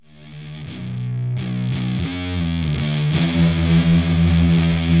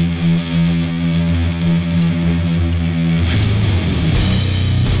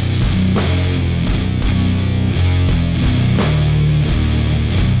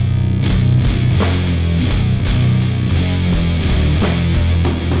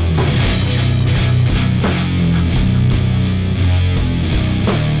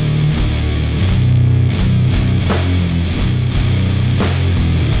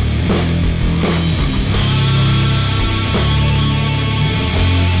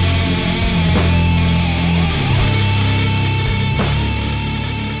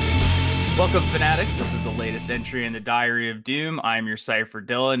entry in the Diary of Doom. I'm your Cypher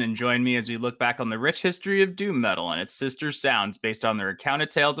Dylan, and join me as we look back on the rich history of doom metal and its sister sounds based on the recounted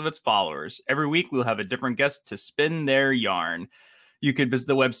tales of its followers. Every week, we'll have a different guest to spin their yarn. You could visit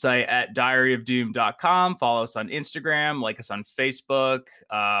the website at diaryofdoom.com, follow us on Instagram, like us on Facebook,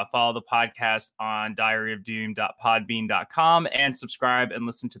 follow the podcast on diaryofdoom.podbean.com, and subscribe and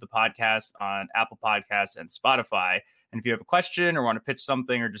listen to the podcast on Apple Podcasts and Spotify. And if you have a question or want to pitch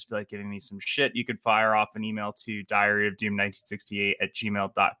something or just feel like giving me some shit, you could fire off an email to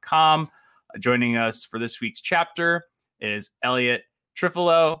diaryofdoom1968@gmail.com. Joining us for this week's chapter is Elliot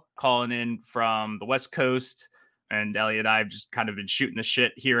Trifolo, calling in from the West Coast. And Elliot and I have just kind of been shooting the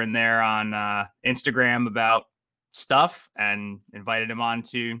shit here and there on Instagram about stuff, and invited him on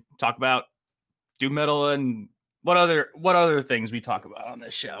to talk about doom metal and what other things we talk about on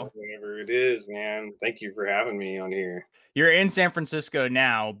this show. Whatever it is, man. Thank you for having me on here. You're in San Francisco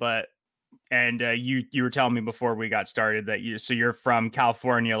now, and you were telling me before we got started that you're from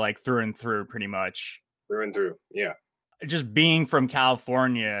California, like through and through, pretty much. Through and through, yeah. Just being from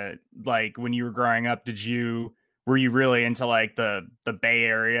California, like when you were growing up, were you really into like the Bay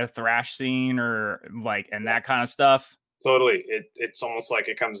Area thrash scene or like and that kind of stuff? Totally. It's almost like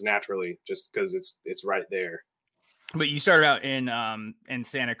it comes naturally just because it's right there. But you started out in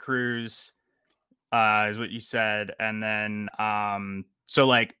Santa Cruz, is what you said, and then so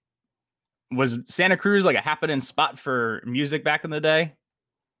like was Santa Cruz like a happening spot for music back in the day?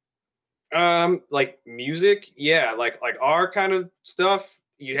 Like music, yeah, like our kind of stuff.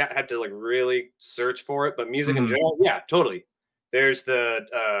 You had to like really search for it, but music in general, yeah, totally. There's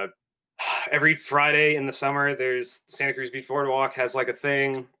the every Friday in the summer, there's Santa Cruz Beach Boardwalk has like a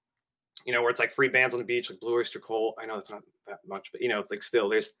thing, where it's like free bands on the beach, like Blue Oyster Cult. I know it's not that much, but like still,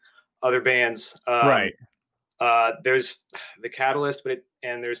 there's other bands. Right. There's the Catalyst,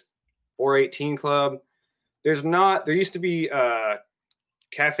 and there's 418 Club. There used to be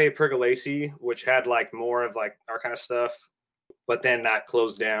Cafe Pergolesi, which had like more of like our kind of stuff. But then that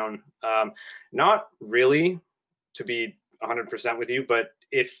closed down. Not really, to be 100% with you, but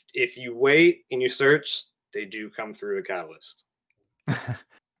if you wait and you search, they do come through the Catalyst.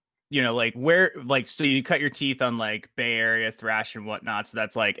 Like where, like, so you cut your teeth on like Bay Area thrash and whatnot. So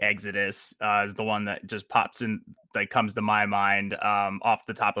that's like Exodus is the one that just pops in, like comes to my mind off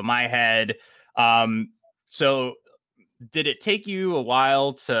the top of my head. So did it take you a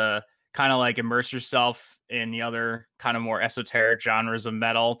while to kind of like immerse yourself in the other kind of more esoteric genres of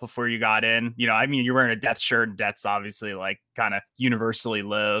metal before you got in? I mean, you're wearing a Death shirt, and Death's obviously like kind of universally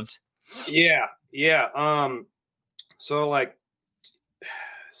lived. Yeah. So like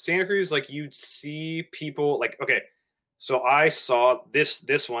Santa Cruz, like you'd see people like, okay, so I saw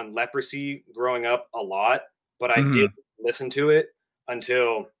this one, Leprosy, growing up a lot, but I didn't listen to it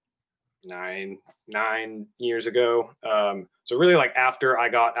until 9 years ago. So really like after I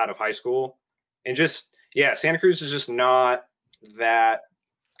got out of high school, and just, yeah, Santa Cruz is just not that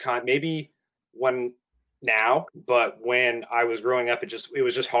kind, maybe when now, but when I was growing up, it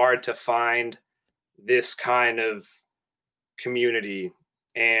was just hard to find this kind of community.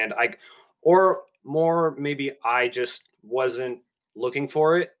 And maybe I just wasn't looking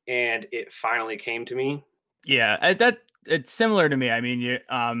for it, and it finally came to me. Yeah, it's similar to me. I mean,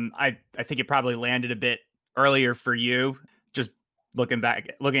 I think it probably landed a bit earlier for you. Just looking at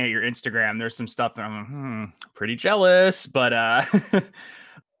your Instagram, there's some stuff that I'm pretty jealous. But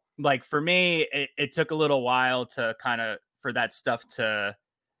like for me, it took a little while to kind of for that stuff to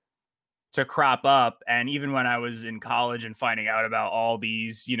crop up. And even when I was in college and finding out about all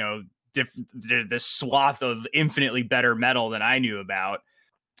these, this swath of infinitely better metal than I knew about,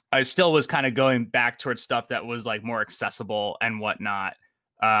 I still was kind of going back towards stuff that was like more accessible and whatnot.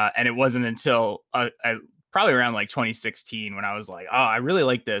 And it wasn't until probably around like 2016 when I was like, oh, I really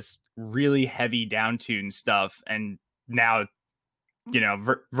like this really heavy downtune stuff. And now,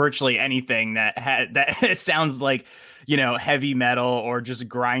 virtually anything that sounds like, heavy metal or just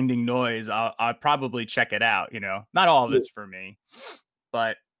grinding noise, I'll probably check it out. Not all of it's for me,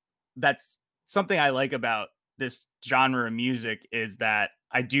 but that's something I like about this genre of music, is that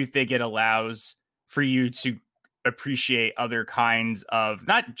I do think it allows for you to appreciate other kinds of,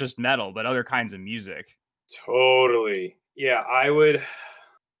 not just metal, but other kinds of music. Totally. Yeah, I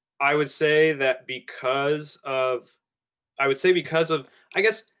would say that because of, I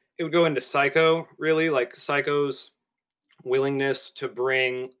guess it would go into Psycho, really, like Psycho's willingness to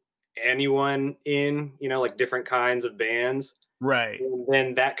bring anyone in, like different kinds of bands. Right. And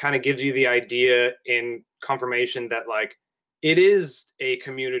then that kind of gives you the idea in confirmation that like it is a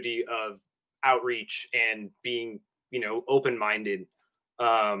community of outreach and being, open-minded,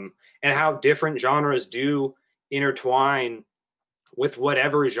 and how different genres do intertwine with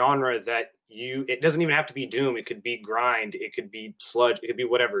whatever genre that it doesn't even have to be doom. It could be grind. It could be sludge. It could be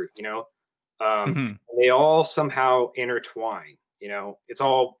whatever, Mhm. they all somehow intertwine, it's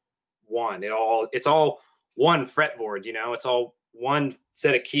all one, it's all one fretboard, it's all one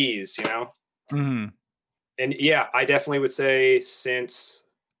set of keys, Mhm. and yeah, I definitely would say since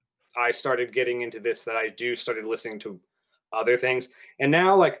I started getting into this that I do started listening to other things. And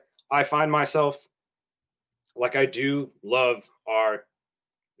now like I find myself like I do love our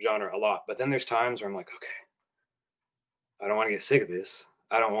genre a lot. But then there's times where I'm like, okay, I don't want to get sick of this.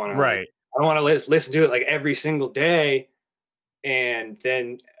 Right. I don't want to listen to it like every single day and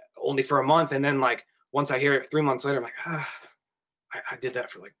then only for a month. And then like once I hear it 3 months later, I'm like, I did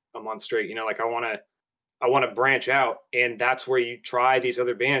that for like a month straight. Like I want to branch out, and that's where you try these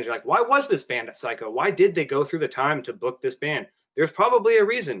other bands. You're like, why was this band at Psycho? Why did they go through the time to book this band? There's probably a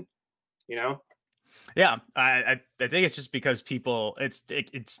reason, you know. Yeah, I think it's just because people it's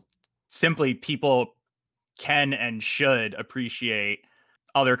simply people can and should appreciate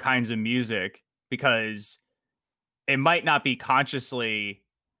other kinds of music because it might not be consciously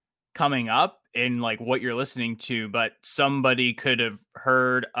coming up in like what you're listening to, but somebody could have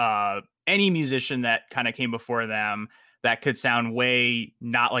heard any musician that kind of came before them that could sound way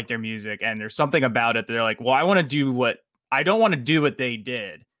not like their music, and there's something about it that they're like, well, I don't want to do what they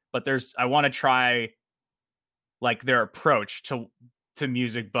did, but I want to try like their approach to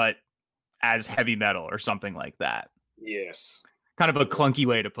music, but as heavy metal or something like that. Yes, Kind of a clunky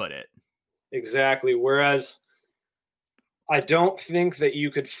way to put it. exactly. Whereas I don't think that you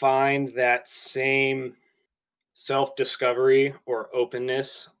could find that same self-discovery or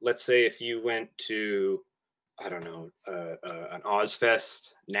openness. Let's say if you went to, I don't know, an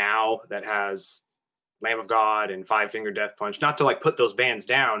Ozfest now that has Lamb of God and Five Finger Death Punch. Not to like put those bands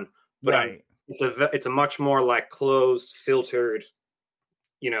down, but Right. it's a much more like closed, filtered,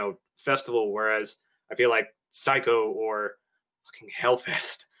 festival. Whereas I feel like Psycho or fucking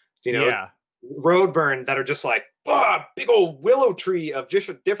Hellfest, you know, Yeah. Roadburn, that are just like big old willow tree of just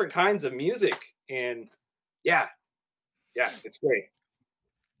different kinds of music, and yeah, it's great.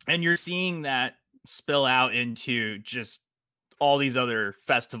 And you're seeing that spill out into just all these other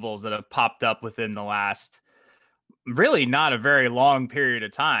festivals that have popped up within the last really not a very long period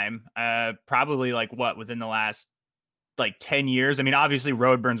of time. Probably like within the last like 10 years. I mean, obviously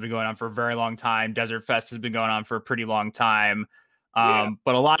Roadburn's been going on for a very long time. Desert Fest has been going on for a pretty long time. Yeah,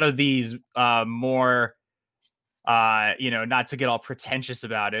 But a lot of these more not to get all pretentious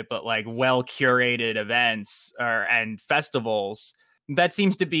about it, but like well curated events and festivals, that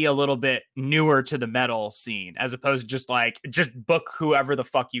seems to be a little bit newer to the metal scene as opposed to just book whoever the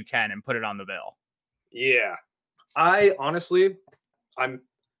fuck you can and put it on the bill. yeah. I'm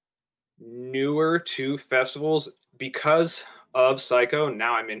newer to festivals because of Psycho.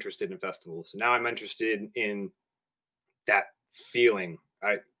 Now I'm interested in festivals. Now I'm interested in that feeling.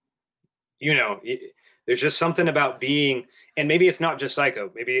 There's just something about being, and maybe it's not just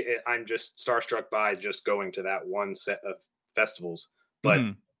Psycho. I'm just starstruck by just going to that one set of festivals. But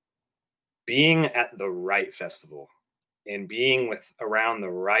Mm-hmm. being at the right festival and being with around the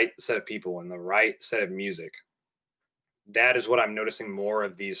right set of people and the right set of music, that is what I'm noticing more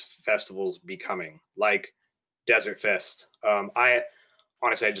of these festivals becoming, like Desert Fest. I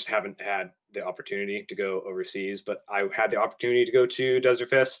honestly, I just haven't had the opportunity to go overseas, but I had the opportunity to go to Desert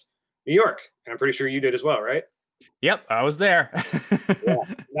Fest, New York, and I'm pretty sure you did as well, right? Yep, I was there. Yeah,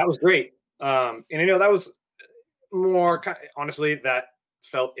 that was great. And that was more honestly, that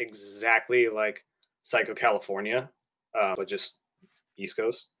felt exactly like Psycho California, but just East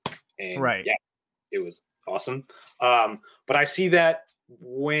Coast. And Right. yeah, it was awesome. But I see that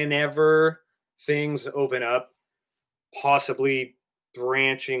whenever things open up, possibly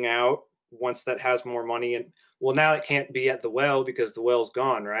branching out once that has more money. And well, now it can't be at the Well because the Well's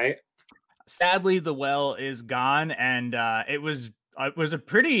gone, right? Sadly, the Well is gone, and it was a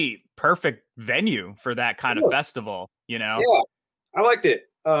pretty perfect venue for that kind of Yeah, festival. yeah, I liked it.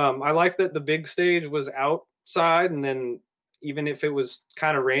 I liked that the big stage was outside, and then even if it was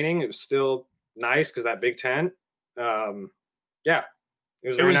kind of raining, it was still nice because that big tent. Um, yeah, it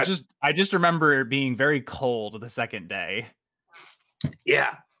was It very was nice. just I just remember it being very cold the second day.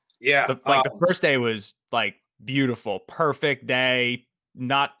 Yeah, yeah, The first day was like beautiful, perfect day,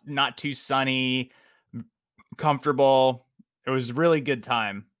 not too sunny, comfortable. It was a really good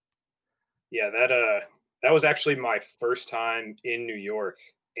time. yeah. That was actually my first time in New York,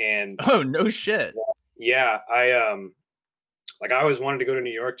 and Oh, no shit. yeah, I always wanted to go to New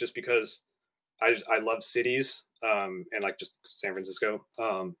York just because I love cities, and like just San Francisco,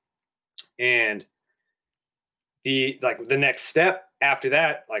 and the next step after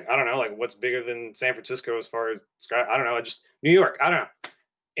that, like I don't know, like what's bigger than San Francisco as far as sky? I don't know. Just New York. I don't know.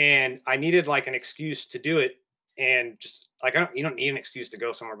 And I needed like an excuse to do it, and just like you don't need an excuse to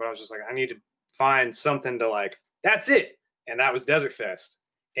go somewhere, but I was just like I need to find something to like. That's it, and that was Desert Fest.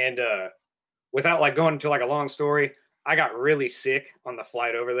 And without like going into like a long story, I got really sick on the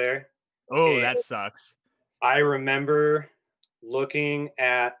flight over there. Oh, And that sucks. I remember looking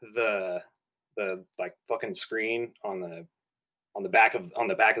at the like fucking screen on the back of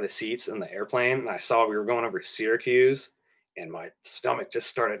the seats in the airplane, and I saw we were going over Syracuse, and my stomach just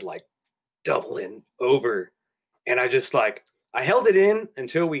started like doubling over, and I just like I held it in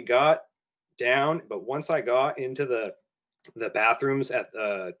until we got down, but once I got into the bathrooms at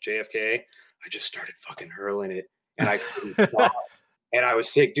JFK, I just started fucking hurling it, and I couldn't stop. And I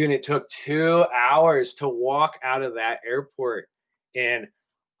was sick, dude. And it took 2 hours to walk out of that airport, and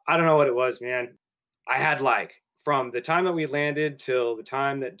I don't know what it was, man. I had like from the time that we landed till the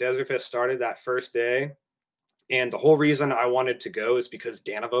time that Desert Fest started that first day, and the whole reason I wanted to go is because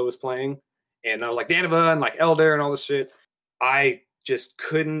Danova was playing, and I was like Danova and like Elder and all this shit. I just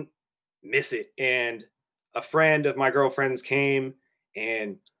couldn't miss it. And a friend of my girlfriend's came,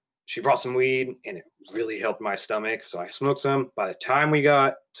 and she brought some weed, and it really helped my stomach. So I smoked some. By the time we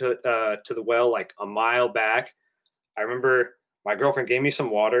got to the well, like a mile back, I remember my girlfriend gave me some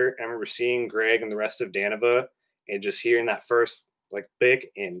water. And I remember seeing Greg and the rest of Danova, and just hearing that first like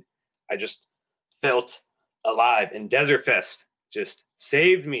pick, and I just felt alive. And Desert Fest just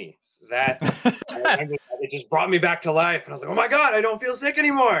saved me. That it just brought me back to life, and I was like, oh my god, I don't feel sick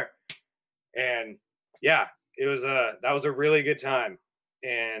anymore. And yeah, it was that was a really good time,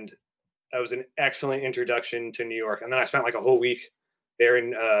 and that was an excellent introduction to New York. And then I spent like a whole week there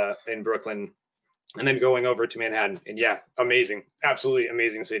in Brooklyn, and then going over to Manhattan. And yeah, amazing, absolutely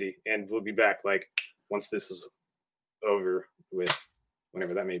amazing city. And we'll be back like once this is over with,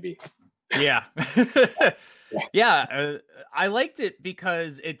 whenever that may be. Yeah. Yeah. I liked it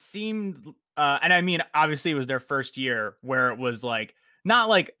because it seemed, and I mean, obviously it was their first year where it was like, not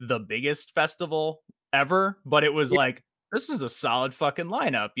like the biggest festival ever, but it was like, this is a solid fucking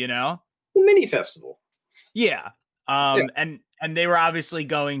lineup, you know? The mini festival. Yeah. And they were obviously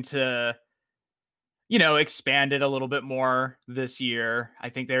going to, you know, expand it a little bit more this year. I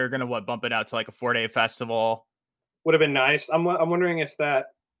think they were going to bump it out to like a 4-day festival. Would have been nice. I'm wondering if the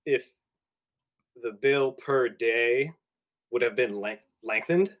bill per day would have been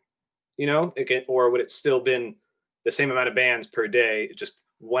lengthened, you know, again, or would it still been the same amount of bands per day, just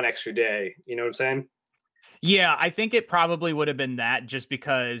one extra day? You know what I'm saying? Yeah, I think it probably would have been that, just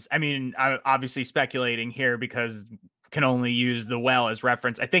because, I mean, I'm obviously speculating here because can only use the well as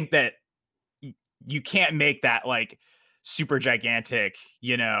reference. I think that you can't make that like super gigantic,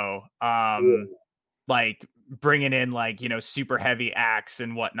 you know, like bringing in like, you know, super heavy acts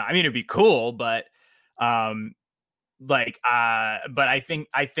and whatnot. I mean, it'd be cool, but but I think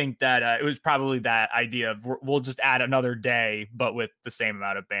that it was probably that idea of we'll just add another day, but with the same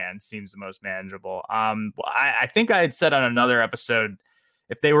amount of bands seems the most manageable. I think I had said on another episode,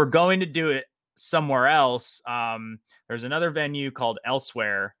 if they were going to do it somewhere else, there's another venue called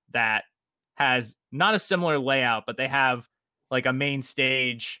Elsewhere that has not a similar layout, but they have like a main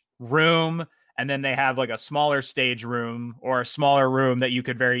stage room, and then they have like a smaller stage room or a smaller room that you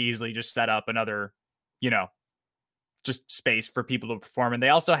could very easily just set up another, you know, just space for people to perform. And they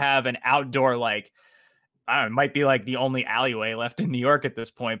also have an outdoor, like, I don't know, it might be like the only alleyway left in New York at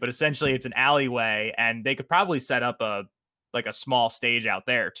this point, but essentially it's an alleyway, and they could probably set up a small stage out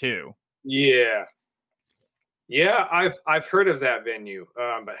there too. Yeah, I've heard of that venue,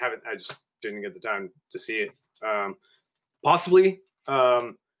 but I just didn't get the time to see it. Possibly,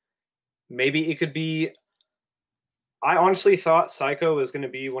 maybe it could be. I honestly thought Psycho was going to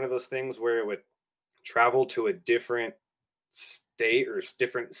be one of those things where it would travel to a different state or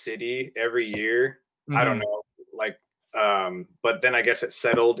different city every year. Mm-hmm. I don't know, like, but then I guess it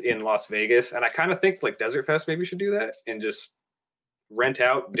settled in Las Vegas, and I kind of think like Desert Fest maybe should do that and just rent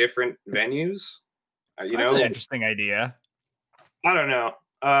out different venues. That's an interesting idea. I don't know.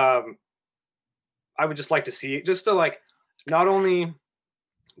 I would just like to see it, just to like not only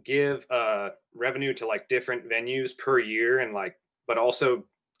give revenue to like different venues per year, and like, but also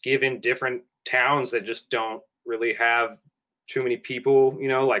give in different towns that just don't really have too many people, you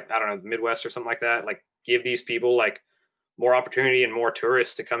know, like, I don't know, the Midwest or something like that. Like, give these people like more opportunity and more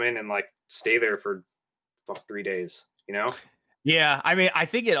tourists to come in and like stay there for 3 days, you know? Yeah, I mean, I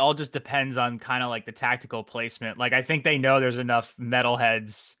think it all just depends on kind of like the tactical placement. Like, I think they know there's enough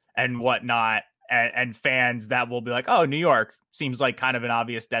metalheads and whatnot and fans that will be like, oh, New York seems like kind of an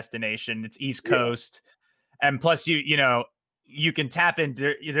obvious destination. It's East Coast. And plus you can tap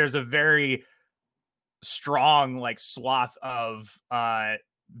into, there's a very strong like swath of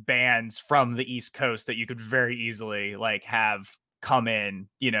bands from the East Coast that you could very easily like have come in,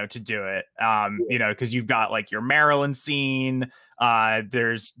 to do it. Because you've got like your Maryland scene,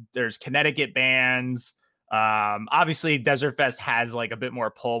 there's Connecticut bands. Obviously Desert Fest has like a bit more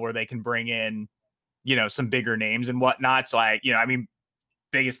pull where they can bring in, some bigger names and whatnot. So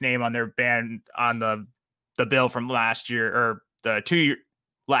biggest name on their band on the bill from last year, or the 2 year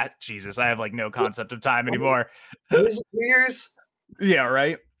Jesus, I have like no concept of time anymore. Years. Yeah,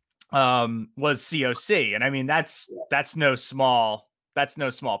 right. Was COC, and I mean that's no small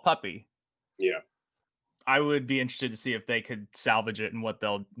puppy. Yeah, I would be interested to see if they could salvage it and what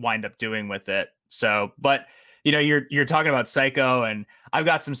they'll wind up doing with it. So, but you're talking about Psycho, and I've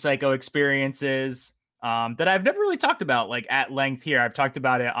got some Psycho experiences that I've never really talked about like at length here. I've talked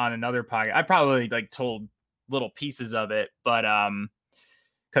about it on another podcast. I probably like told little pieces of it, but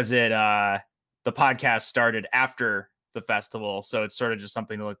because the podcast started after the festival, so it's sort of just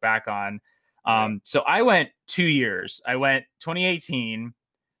something to look back on. So I went 2 years. I went 2018,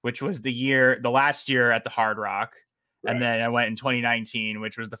 which was the last year at the Hard Rock. Right. And then I went in 2019,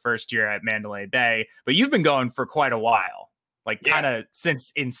 which was the first year at Mandalay Bay. But you've been going for quite a while, like kind of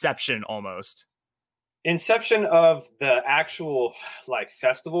since inception almost. Inception of the actual like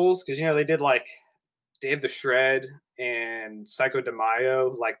festivals, because they did like Dave the Shred and Psycho de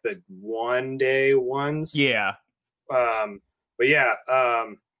Mayo, like the 1 day ones. Yeah. But yeah,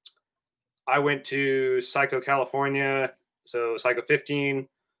 I went to Psycho California, so Psycho 15,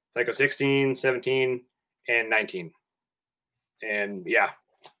 Psycho 16, 17, and 19. And yeah,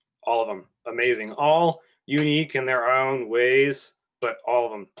 all of them amazing, all unique in their own ways, but all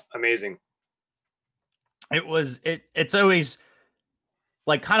of them amazing. It's always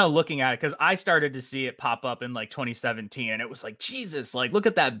like kind of looking at it, because I started to see it pop up in like 2017, and it was like, Jesus, like look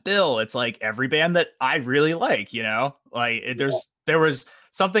at that bill. It's like every band that I really like, there was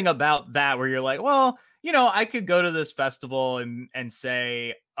something about that where you're like, well, I could go to this festival and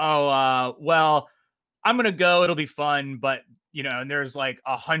say, oh, well, I'm gonna go, it'll be fun, but and there's like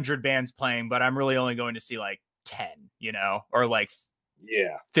 100 bands playing, but I'm really only going to see like 10, or like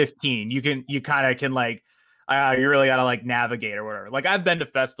 15. You kind of can like, you really got to like navigate or whatever. Like I've been to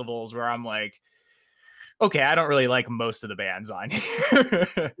festivals where I'm like, okay, I don't really like most of the bands on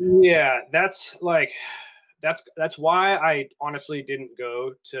here. Yeah, that's why I honestly didn't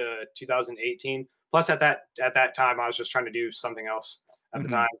go to 2018. Plus at that time I was just trying to do something else at the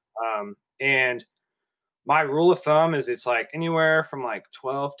time. And my rule of thumb is it's like anywhere from like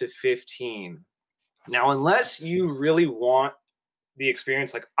 12 to 15. Now, unless you really want the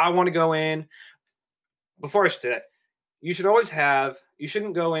experience, like I want to go in, before I should say that, you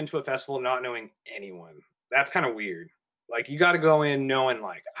shouldn't go into a festival not knowing anyone. That's kind of weird. Like you got to go in knowing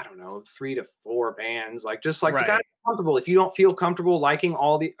like, I don't know, 3 to 4 bands, like just like right. You got to be comfortable. If you don't feel comfortable liking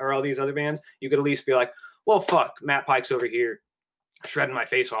all these other bands, you could at least be like, well, fuck, Matt Pike's over here shredding my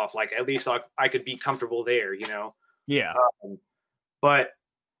face off. Like at least I could be comfortable there, Yeah. But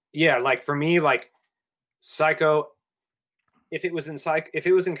yeah, like for me, like Psycho, if it was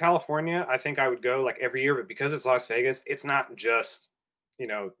in California, I think I would go like every year, but because it's Las Vegas, it's not just,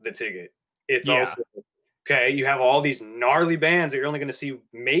 the ticket. It's also, okay, you have all these gnarly bands that you're only going to see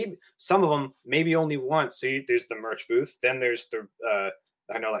maybe some of them, maybe only once. So there's the merch booth. Then there's the,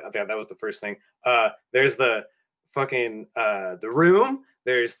 I know that was the first thing. There's the fucking, the room.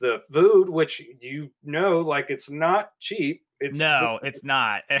 There's the food, which like it's not cheap. It's not. It's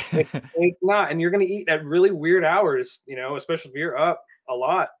not, and you're gonna eat at really weird hours, especially if you're up a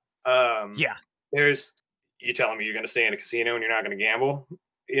lot. You telling me you're gonna stay in a casino and you're not gonna gamble?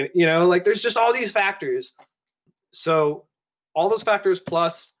 Like there's just all these factors. So all those factors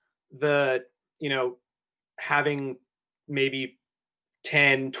plus the, having maybe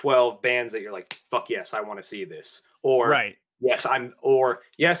 10, 12 bands that you're like, fuck yes, I want to see this. Or right. Yes,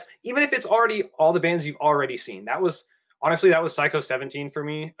 even if it's already all the bands you've already seen. That was Psycho 17 for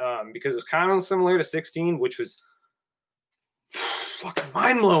me, because it was kind of similar to 16, which was fucking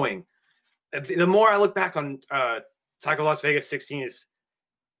mind-blowing. The more I look back on Psycho Las Vegas 16 is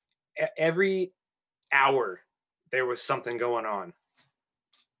every hour there was something going on,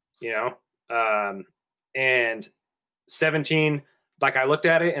 and 17, like I looked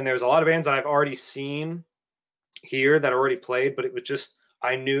at it and there's a lot of bands that I've already seen here that already played, but it was just,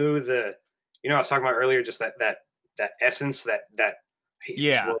 I knew I was talking about earlier, just that essence, that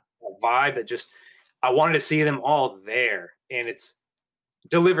vibe that just, I wanted to see them all there, and it's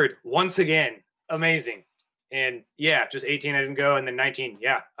delivered once again. Amazing. And yeah, just 18 I didn't go, and then 19,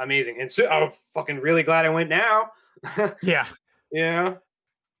 yeah, amazing. And so I'm fucking really glad I went now. Yeah. Yeah.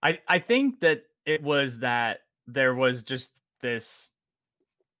 I think that it was that there was just this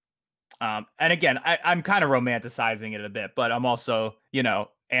and again, I'm kind of romanticizing it a bit, but I'm also,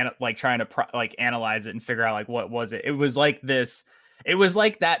 and like trying to like analyze it and figure out like what was it. It was like this. It was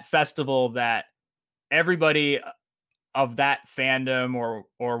like that festival that everybody of that fandom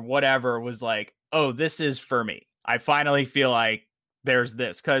or whatever was like, oh, this is for me. I finally feel like there's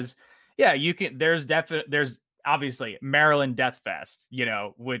this because yeah, you can. There's obviously Maryland Death Fest,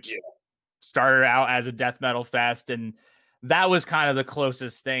 which Yeah. started out as a death metal fest, and that was kind of the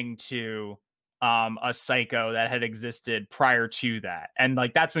closest thing to a Psycho that had existed prior to that, and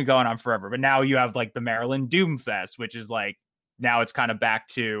like that's been going on forever. But now you have like the Maryland Doom Fest, which is like now it's kind of back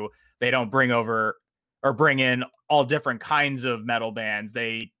to they don't bring over or bring in all different kinds of metal bands.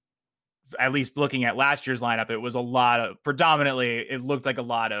 They, at least looking at last year's lineup, it was a lot of predominantly it looked like a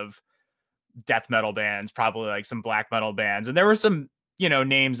lot of death metal bands, probably like some black metal bands, and there were some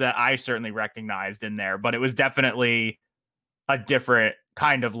names that I certainly recognized in there, but it was definitely a different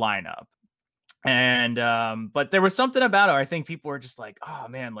kind of lineup. And but there was something about it. I think people were just like, oh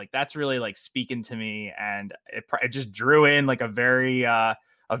man, like that's really like speaking to me, and it just drew in like a very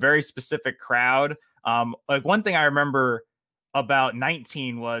specific crowd. Like one thing I remember about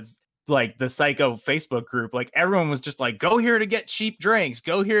 19 was like the Psycho Facebook group, like everyone was just like, go here to get cheap drinks,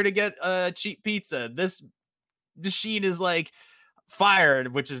 go here to get cheap pizza. This machine is like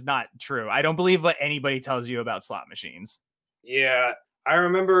fired, which is not true. I don't believe what anybody tells you about slot machines. Yeah. I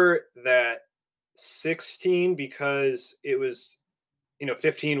remember that 16 because it was,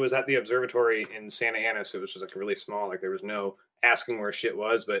 15 was at the observatory in Santa Ana. So it was just like really small. Like there was no asking where shit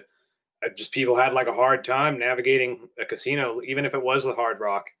was, but just people had like a hard time navigating a casino, even if it was the Hard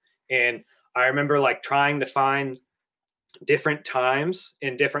Rock. And I remember like trying to find different times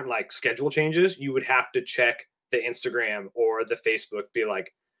and different like schedule changes. You would have to check the Instagram or the Facebook, be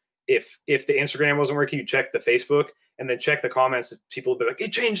like, if the Instagram wasn't working, you check the Facebook and then check the comments. People would be like,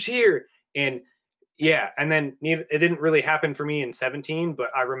 it changed here. And yeah, and then it didn't really happen for me in 17, but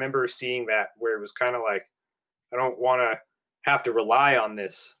I remember seeing that where it was kind of like, I don't want to have to rely on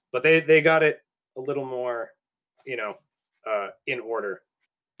this, but they got it a little more, in order.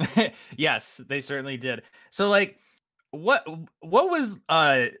 Yes, they certainly did. So like what was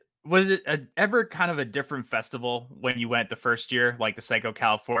it ever kind of a different festival when you went the first year, like the Psycho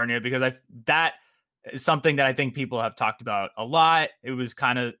California? Because that is something that I think people have talked about a lot.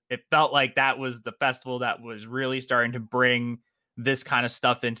 It felt like that was the festival that was really starting to bring this kind of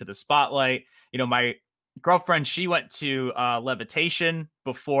stuff into the spotlight. My girlfriend, she went to Levitation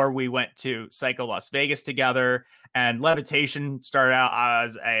before we went to Psycho Las Vegas together. And Levitation started out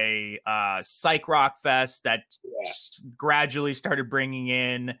as a psych rock fest that gradually started bringing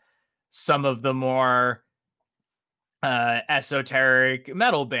in some of the more esoteric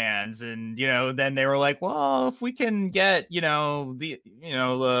metal bands, and then they were like, well, if we can get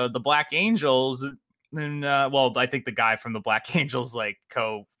the Black Angels, then well, I think the guy from the Black Angels like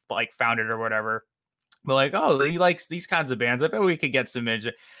founded or whatever, but like, oh, he likes these kinds of bands, I bet we could get some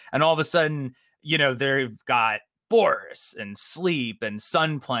and all of a sudden they've got Boris and Sleep and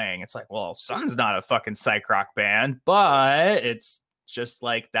Sun playing. It's like, well, Sun's not a fucking psych rock band, but it's just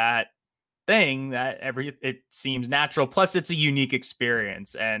like that thing that it seems natural. Plus, it's a unique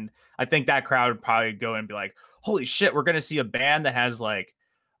experience, and I think that crowd would probably go and be like, "Holy shit, we're gonna see a band that has like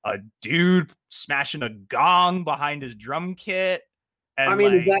a dude smashing a gong behind his drum kit." And I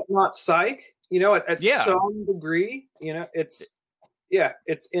mean, like, is that not psych? At yeah, some degree, it's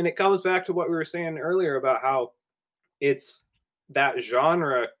and it comes back to what we were saying earlier about how it's that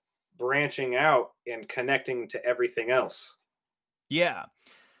genre branching out and connecting to everything else. yeah.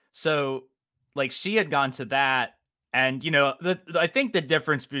 So like she had gone to that, and I think the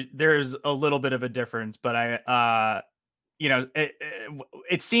difference, there's a little bit of a difference, but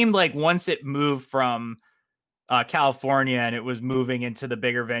it seemed like once it moved from California and it was moving into the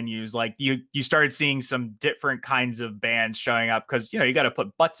bigger venues, like you started seeing some different kinds of bands showing up, because you got to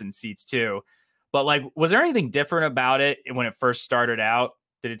put butts in seats too. But like, was there anything different about it when it first started out?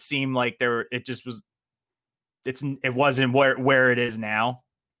 Did it seem like it wasn't where it is now?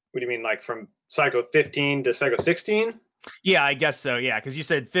 What do you mean, like from Psycho 15 to Psycho 16? Yeah, I guess so. Yeah, because you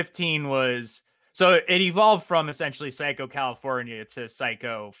said 15 was, so it evolved from essentially Psycho California to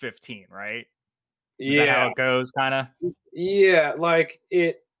Psycho 15, right? Is that how it goes, kind of? Yeah, like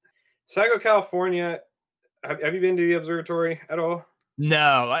Psycho California. Have you been to the observatory at all?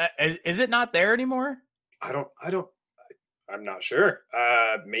 No. Is it not there anymore? I'm not sure.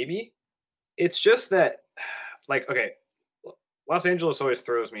 Maybe. it's just that, like, okay, Los Angeles always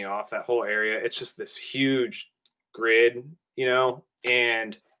throws me off, that whole area. It's just this huge grid,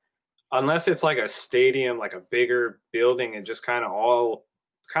 and unless it's like a stadium, like a bigger building, and just kind of all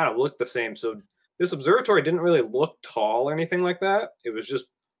kind of look the same. So this observatory didn't really look tall or anything like that. It was just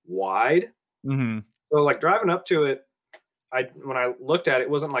wide. Mm-hmm. So like driving up to it, when I looked at it, it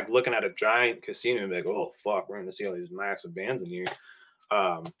wasn't like looking at a giant casino and be like, oh fuck, we're gonna see all these massive bands in here.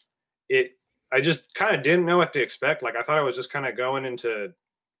 Um, it I just kind of didn't know what to expect. Like I thought I was just kind of going into.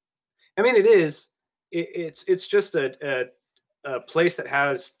 I mean, it is. It's just a place that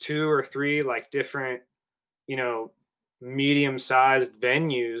has two or three like different, medium sized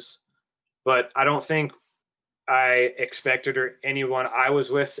venues, but I don't think I expected or anyone I was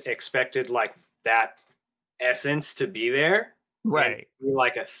with expected like that essence to be there and Right. be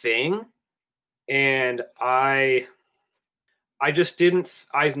like a thing. And I just didn't.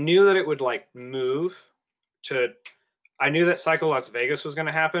 I knew that it would like move to. I knew that Psycho Las Vegas was going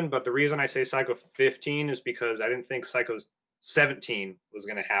to happen, but the reason I say Psycho 15 is because I didn't think Psycho 17 was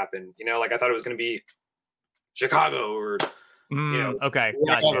going to happen. Like I thought it was going to be Chicago or Okay,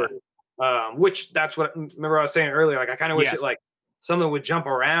 whatever. gotcha. Which that's what. Remember I was saying earlier. Like I kind of wish it like something would jump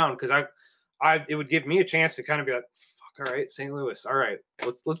around because it would give me a chance to kind of be like, fuck, all right, St. Louis, all right,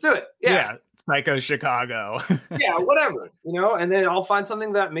 let's do it. Yeah. Psycho Chicago. Yeah, whatever, and then I'll find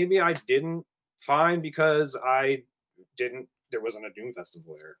something that maybe I didn't find because there wasn't a Doom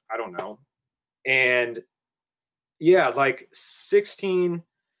Festival there. I don't know. And yeah, like 16,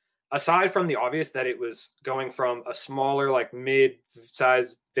 aside from the obvious that it was going from a smaller, like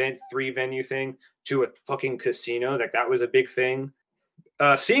mid-sized 3-venue thing to a fucking casino, like that was a big thing.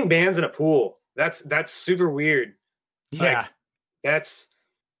 Seeing bands in a pool, that's super weird. Yeah. Like, it's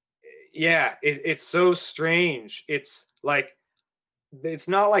so strange. It's like, it's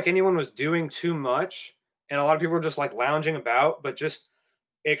not like anyone was doing too much, and a lot of people were just like lounging about, but just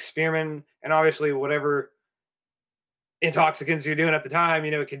experimenting, and obviously whatever intoxicants you're doing at the time,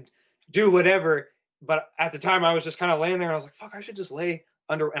 it can do whatever. But at the time, I was just kind of laying there, and I was like, "Fuck, I should just lay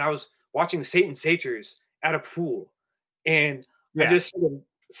under." And I was watching Satan Saturs at a pool, and I just sort of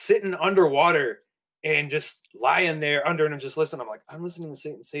sitting underwater and just lying there under, and I'm just listening. I'm like, I'm listening to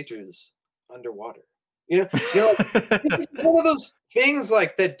Satan Saturs underwater. It's one of those things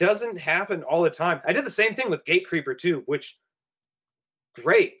like that doesn't happen all the time. I did the same thing with Gate Creeper too, which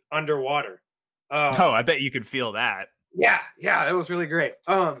great underwater. I bet you could feel that. Yeah, it was really great.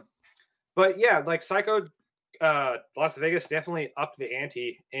 But yeah, like Psycho Las Vegas definitely upped the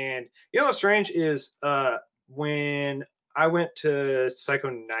ante. And what's strange is when I went to Psycho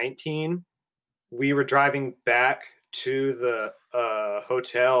 19, we were driving back to the the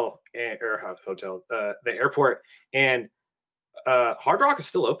airport, and Hard Rock is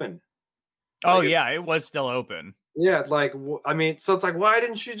still open. Oh yeah, it was still open. Yeah, like I mean, so it's like, why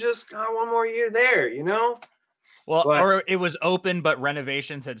didn't you just go one more year there? Well, or it was open, but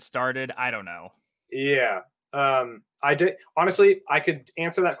renovations had started. I don't know. Yeah. I did honestly, I could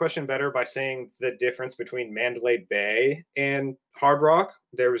answer that question better by saying the difference between Mandalay Bay and Hard Rock.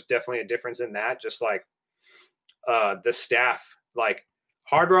 There was definitely a difference in that. Just like the staff, like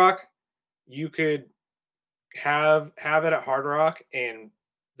Hard Rock, you could have it at Hard Rock, and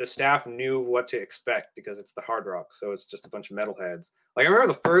the staff knew what to expect because it's the Hard Rock. So it's just a bunch of metalheads. Like I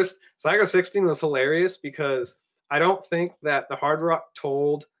remember the first Psycho 16 was hilarious because I don't think that the Hard Rock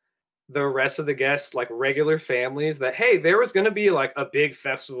told the rest of the guests, like regular families, that hey, there was going to be like a big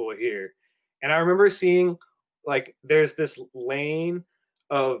festival here. And I remember seeing like there's this lane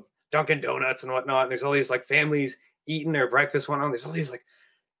of Dunkin' Donuts and whatnot, and there's all these like families eating their breakfast one on. There's all these like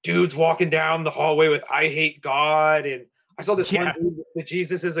dudes walking down the hallway with "I hate God," and I saw this one dude with the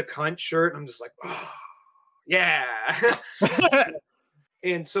 "Jesus is a cunt" shirt, and I'm just like, oh yeah.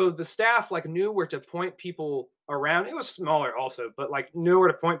 And so the staff like knew where to point people around. It was smaller also, but like knew where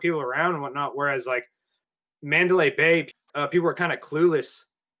to point people around and whatnot. Whereas like Mandalay Bay, people were kind of clueless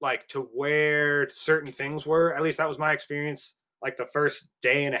like to where certain things were. At least that was my experience. Like the first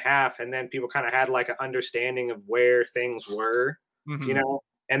day and a half, and then people kind of had like an understanding of where things were,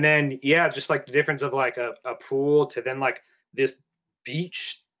 And then just like the difference of like a pool to then like this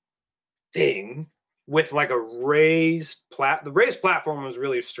beach thing with like a raised the raised platform was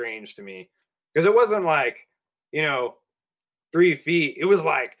really strange to me because it wasn't like 3 feet, it was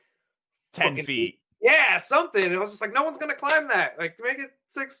like 10 feet. Yeah, something. And I was just like, no one's gonna climb that, like make it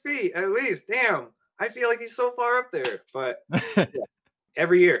 6 feet at least. Damn, I feel like he's so far up there. But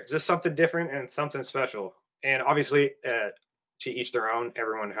every year just something different and something special. And obviously to each their own.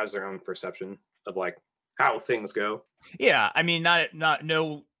 Everyone has their own perception of like how things go. Yeah, I mean,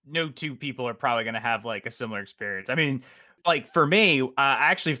 no no two people are probably going to have like a similar experience. I mean, like for me, I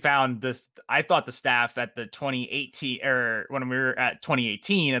actually found this. I thought the staff at the 2018 or when we were at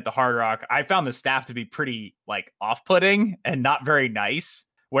 2018 at the Hard Rock, I found the staff to be pretty like off-putting and not very nice.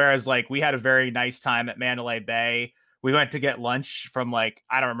 Whereas like we had a very nice time at Mandalay Bay. We went to get lunch from like,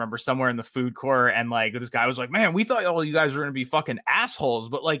 I don't remember, somewhere in the food court. And like this guy was like, man, we thought all you guys were going to be fucking assholes,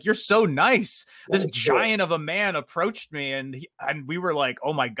 but like, you're so nice. This giant of a man approached me and we were like,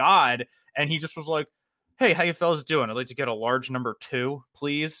 oh my God. And he just was like, hey, how you fellas doing? I'd like to get a large number 2,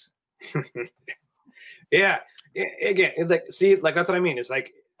 please. Yeah. Again, it's like, see, like, that's what I mean. It's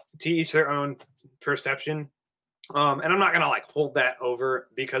like to each their own perception. And I'm not going to like hold that over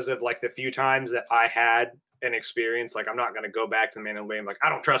because of like the few times that I had an experience. Like, I'm not going to go back to the Mandalay Bay. I'm like, I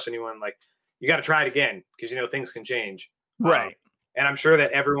don't trust anyone. Like, you got to try it again because, you know, things can change. Right. And I'm sure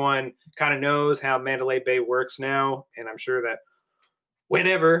that everyone kind of knows how Mandalay Bay works now. And I'm sure that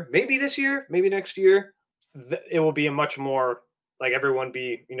whenever, maybe this year, maybe next year, it will be a much more like everyone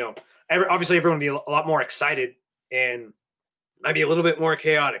be, you know, obviously everyone be a lot more excited and might be a little bit more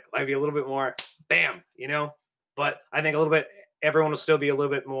chaotic, might be a little bit more bam, you know, but I think a little bit, everyone will still be a little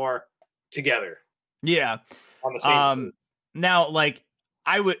bit more together. Yeah. On the same now, like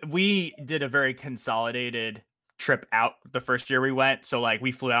we did a very consolidated trip out the first year we went. So like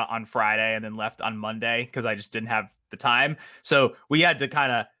we flew out on Friday and then left on Monday because I just didn't have the time. So we had to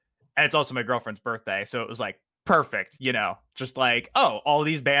kind of, and it's also my girlfriend's birthday. So it was like perfect, you know, just like, oh, all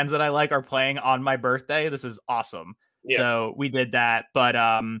these bands that I like are playing on my birthday. This is awesome. Yeah. So we did that. But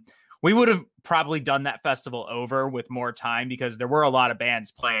we would have probably done that festival over with more time because there were a lot of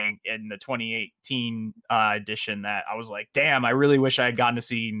bands playing in the 2018 edition that I was like, damn, I really wish I had gotten to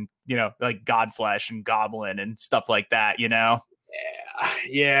see, you know, like Godflesh and Goblin and stuff like that, you know?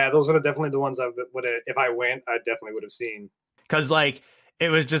 Yeah, those are definitely the ones I would have, if I went, I definitely would have seen. Because like, it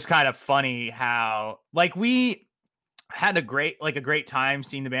was just kind of funny how like we had a great time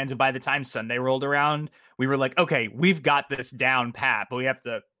seeing the bands. And by the time Sunday rolled around, we were like, okay, we've got this down pat, but we have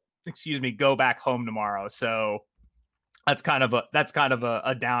to, go back home tomorrow. So that's kind of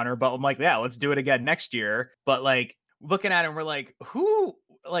a downer, but I'm like, yeah, let's do it again next year. But like looking at it, we're like, who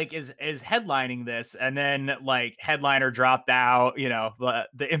like is headlining this? And then like headliner dropped out, you know,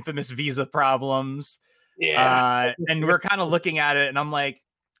 the infamous visa problems. Yeah. And we're kind of looking at it and I'm like,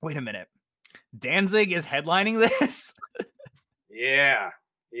 wait a minute. Danzig is headlining this? Yeah.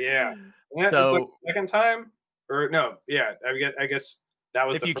 So like second time or no. Yeah. I guess that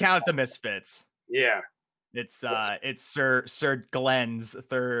was if you count the Misfits. Yeah. It's Sir Glenn's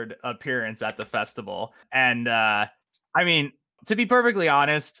third appearance at the festival. And I mean, to be perfectly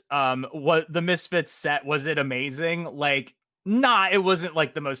honest, what the Misfits set, was it amazing? Like, it wasn't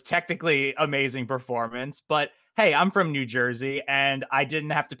like the most technically amazing performance, but hey, I'm from New Jersey and I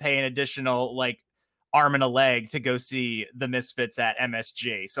didn't have to pay an additional like arm and a leg to go see the Misfits at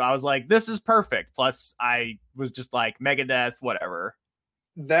MSG. So I was like, this is perfect. Plus I was just like Megadeth, whatever.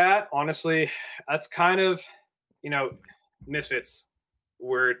 That honestly, that's kind of, you know, Misfits.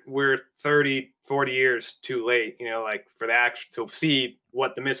 We're 30, 40 years too late, you know, like for the actual to see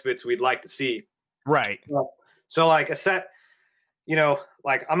what the Misfits we'd like to see. Right. So like a set, you know,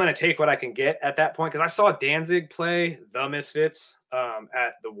 like I'm going to take what I can get at that point. Cause I saw Danzig play the Misfits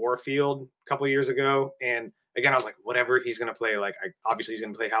at the Warfield a couple of years ago. And again, I was like, whatever he's going to play, like obviously he's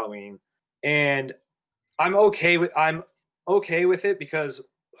going to play Halloween, and I'm okay with it because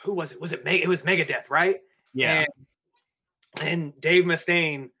who was it? It was Megadeth, right? Yeah. And Dave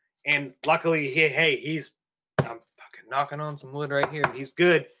Mustaine, and luckily I'm fucking knocking on some wood right here. He's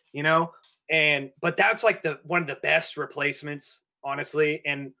good, you know? But that's like one of the best replacements, honestly.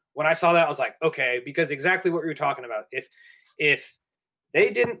 And when I saw that, I was like, okay, because exactly what we were talking about. If they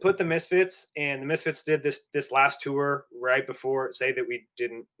didn't put the Misfits, and the Misfits did this last tour right before, say that we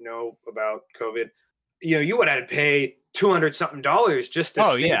didn't know about COVID, you know, you would have to pay $200 something just to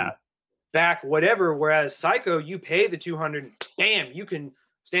stand back, whatever. Whereas Psycho, you pay the $200, damn, you can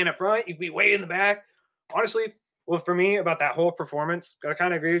stand up front, you can be way in the back. Honestly, well, for me, about that whole performance, I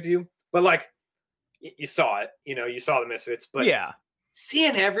kind of agree with you. But like, you saw it, you know, you saw the Misfits, but yeah,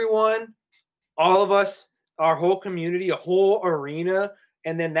 seeing everyone, all of us, our whole community, a whole arena,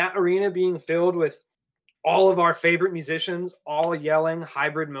 and then that arena being filled with all of our favorite musicians, all yelling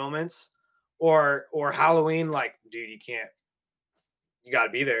hybrid moments, or Halloween, like, dude, you got to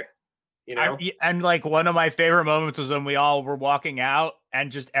be there, you know? And like one of my favorite moments was when we all were walking out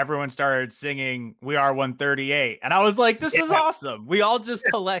and just everyone started singing "We Are 138," and I was like, this is awesome. We all just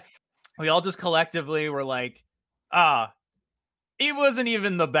collectively were like, it wasn't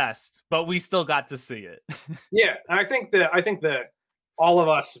even the best, but we still got to see it. Yeah, I think that all of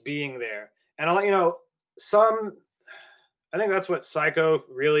us being there. And I'll, I think that's what Psycho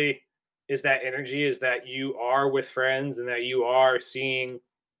really is, that energy, is that you are with friends and that you are seeing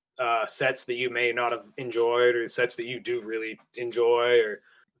sets that you may not have enjoyed, or sets that you do really enjoy, or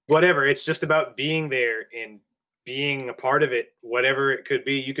whatever. It's just about being there and being a part of it, whatever it could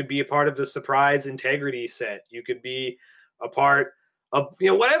be. You could be a part of the surprise integrity set. You could be a part of,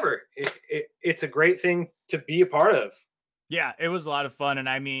 whatever. It's a great thing to be a part of. Yeah, it was a lot of fun. And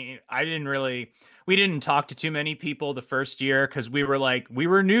I mean, we didn't talk to too many people the first year because we were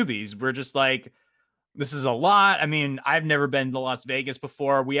newbies. We're just like, this is a lot. I mean, I've never been to Las Vegas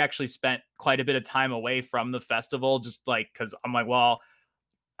before. We actually spent quite a bit of time away from the festival, just like, because I'm like, well,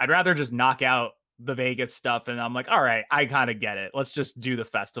 I'd rather just knock out the Vegas stuff. And I'm like, all right, I kind of get it. Let's just do the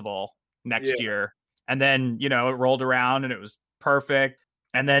festival next year. And then, it rolled around and it was perfect.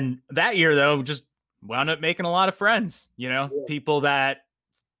 And then that year, though, just wound up making a lot of friends, people that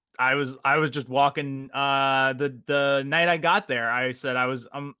I was just walking the night I got there. I said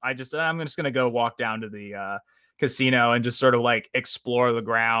I'm just going to go walk down to the casino and just sort of like explore the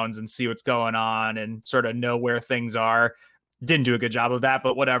grounds and see what's going on and sort of know where things are. Didn't do a good job of that,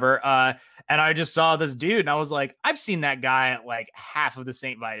 but whatever. And I just saw this dude and I was like, I've seen that guy at like half of the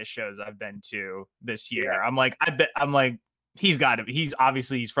St. Vitus shows I've been to this year. Yeah. He's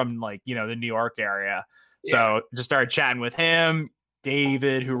from like, the New York area. Yeah. So just started chatting with him.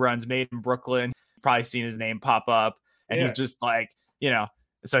 David, who runs Made in Brooklyn, probably seen his name pop up. And he's just like,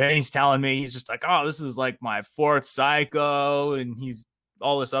 so he's telling me, he's just like, oh, this is like my fourth Psycho. And he's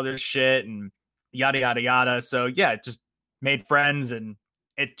all this other shit and yada, yada, yada. So yeah, just made friends. And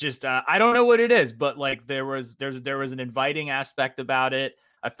it just, I don't know what it is, but like there was an inviting aspect about it.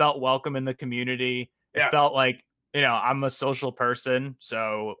 I felt welcome in the community. It felt like, I'm a social person.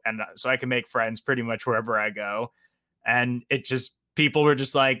 So I can make friends pretty much wherever I go. And it just, people were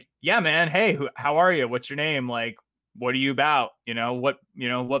just like, yeah, man, hey, how are you? What's your name? Like, what are you about? What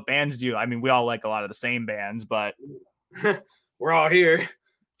bands do you? I mean, we all like a lot of the same bands, but we're all here.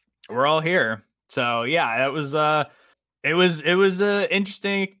 We're all here. So yeah, it was a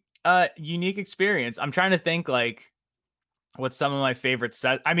interesting, unique experience. I'm trying to think like what some of my favorite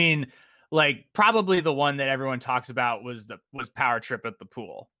sets. I mean, like probably the one that everyone talks about was Power Trip at the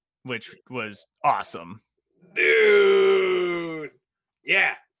pool, which was awesome. Dude.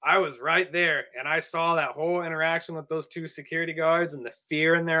 Yeah, I was right there and I saw that whole interaction with those two security guards and the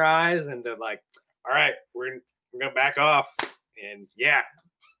fear in their eyes, and they're like, all right, we're gonna back off. And yeah,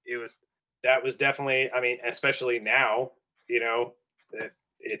 that was definitely, I mean, especially now,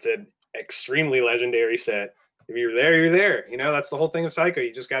 it's an extremely legendary set. If you're there, you're there. That's the whole thing of Psycho.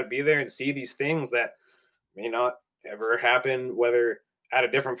 You just got to be there and see these things that may not ever happen, whether at a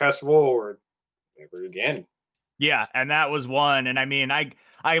different festival or ever again. Yeah, and that was one. And I mean, I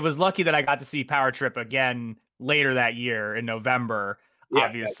was lucky that I got to see Power Trip again later that year in November. Yeah,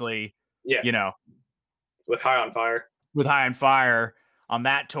 obviously, with High on Fire on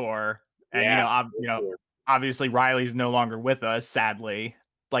that tour. And obviously Riley's no longer with us, sadly.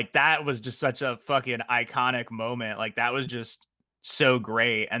 Like that was just such a fucking iconic moment. Like that was just so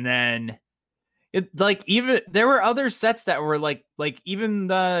great. And then even there were other sets that were like even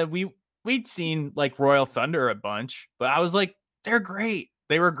we'd seen like Royal Thunder a bunch, but I was like, they're great.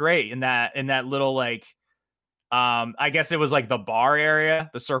 They were great in that little like, I guess it was like the bar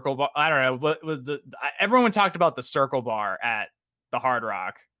area, the Circle Bar. I don't know what was everyone talked about the Circle Bar at the Hard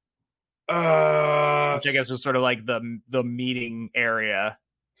Rock, which I guess was sort of like the meeting area.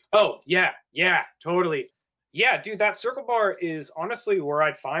 Oh yeah, totally. Yeah, dude, that Circle Bar is honestly where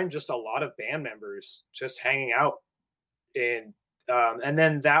I'd find just a lot of band members just hanging out. And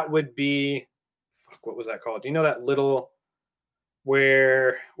then that would be, what was that called? Do you know that little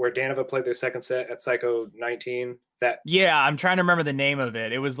where Danova played their second set at Psycho 19? Yeah, I'm trying to remember the name of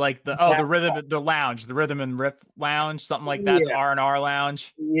it. It was like the Rhythm and Riff Lounge, something like that. The R&R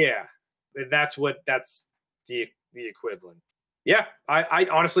Lounge. Yeah, that's the equivalent. Yeah, I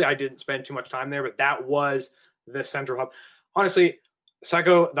honestly, I didn't spend too much time there, but that was the central hub. Honestly,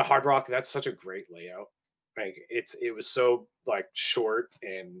 Psycho, the Hard Rock, that's such a great layout. Like it was so like short,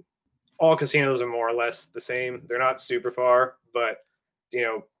 and all casinos are more or less the same. They're not super far, but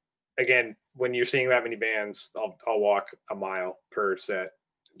again, when you're seeing that many bands, I'll walk a mile per set.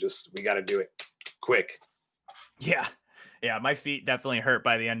 We got to do it quick. Yeah, my feet definitely hurt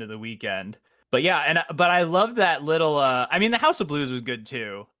by the end of the weekend. But yeah, but I love that little. I mean, the House of Blues was good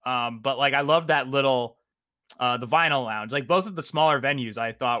too. But like I love that little. The Vinyl Lounge, like both of the smaller venues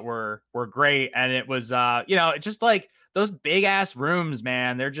I thought were great. And it was, just like those big ass rooms,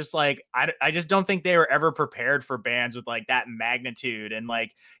 man, they're just like, I just don't think they were ever prepared for bands with like that magnitude. And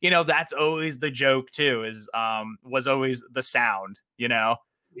like, that's always the joke too, is was always the sound,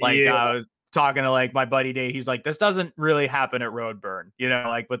 like Yeah. I was talking to like my buddy Dave, he's like, this doesn't really happen at Roadburn,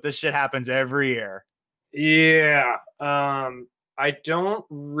 like, but this shit happens every year. Yeah. I don't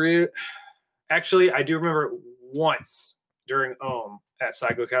really actually, I do remember once during Ohm at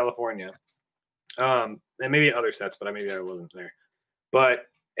Psycho California. And maybe other sets, but maybe I wasn't there. But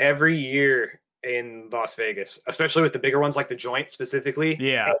every year in Las Vegas, especially with the bigger ones like the Joint specifically,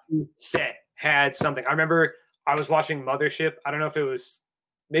 Yeah. every set had something. I remember I was watching Mothership. I don't know if it was,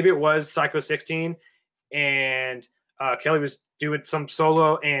 maybe it was Psycho 16, and Kelly was doing some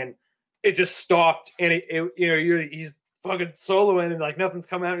solo, and it just stopped, and he's fucking soloing, and like nothing's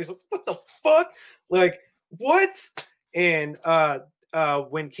coming out. And he's like, "What the fuck? Like what?" And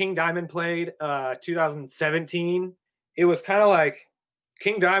when King Diamond played 2017, it was kind of like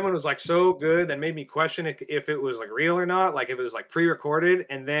King Diamond was like so good that made me question if it was like real or not, like if it was like pre-recorded,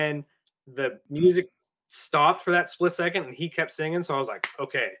 and then the music stopped for that split second and he kept singing, so I was like,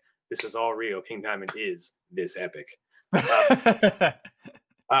 okay, this is all real. King Diamond is this epic.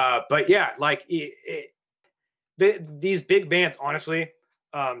 But yeah, like these big bands, honestly,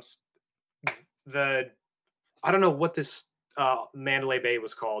 I don't know what this Mandalay Bay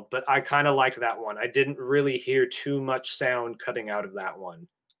was called, but I kind of liked that one. I didn't really hear too much sound cutting out of that one,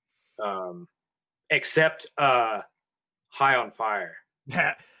 except High on Fire.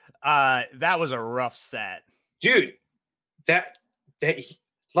 That was a rough set, dude. That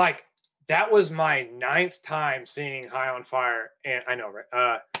was my 9th time seeing High on Fire, and I know,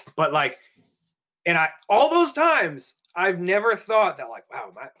 right? But like, and all those times I've never thought that like,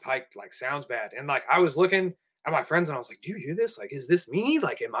 wow, my Pike like sounds bad, and like I was looking at my friends and I was like, do you hear this? Like, is this me?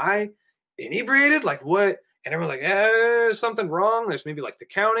 Like, am I inebriated? Like, what? And everyone's like, there's something wrong. There's maybe like the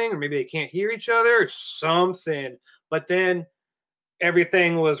counting, or maybe they can't hear each other or something. But then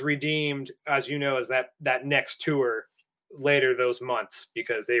everything was redeemed, as you know, as that next tour later those months,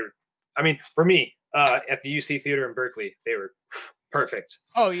 because they were, I mean, for me, at the UC Theater in Berkeley, they were perfect.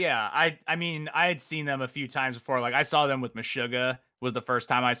 Oh yeah. I mean, I had seen them a few times before. Like I saw them with Meshuggah was the first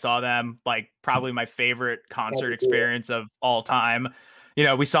time I saw them, like probably my favorite concert experience of all time.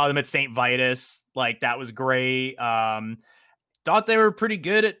 We saw them at St. Vitus, like that was great. Thought they were pretty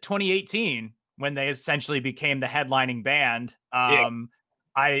good at 2018 when they essentially became the headlining band.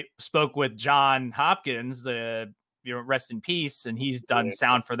 I spoke with John Hopkins, rest in peace, and he's done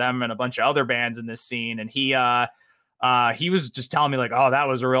sound for them and a bunch of other bands in this scene, and he was just telling me like, oh, that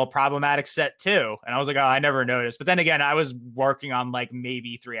was a real problematic set too. And I was like, oh, I never noticed. But then again, I was working on like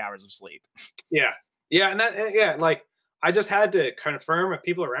maybe 3 hours of sleep. Yeah. And like I just had to confirm with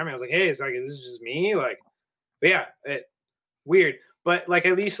people around me. I was like, hey, is this just me? Like, yeah, weird. But like,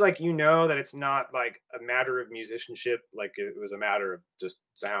 at least like, that it's not like a matter of musicianship. Like it was a matter of just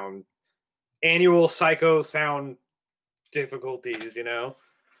annual Psycho sound difficulties,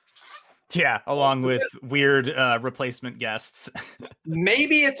 Yeah, along with weird replacement guests.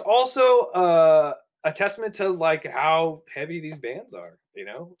 Maybe it's also a testament to like how heavy these bands are,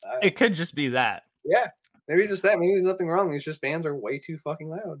 It could just be that. Yeah, maybe just that. Maybe there's nothing wrong. It's just bands are way too fucking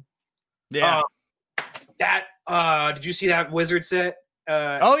loud. Yeah. Did you see that Wizard set?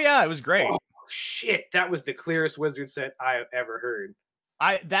 Oh yeah, it was great. Oh, shit, that was the clearest Wizard set I have ever heard.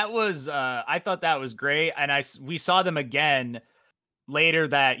 I thought that was great, and we saw them again later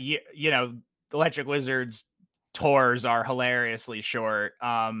that year. Electric Wizard's tours are hilariously short.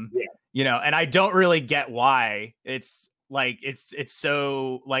 And I don't really get why. It's like it's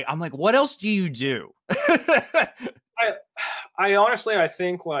so like, I'm like, what else do you do? I honestly, I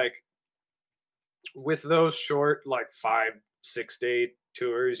think like with those short like 5-6 day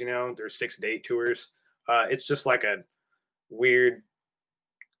tours, there's 6-date tours. It's just like a weird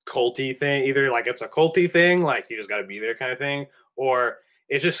culty thing. Either like it's a culty thing, like you just got to be there kind of thing, or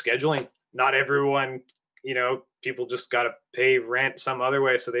it's just scheduling. Not everyone, people just got to pay rent some other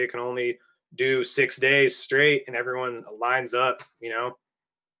way, so they can only do 6 days straight, and everyone lines up,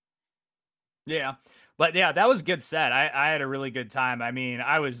 Yeah. But yeah, that was a good set. I had a really good time. I mean,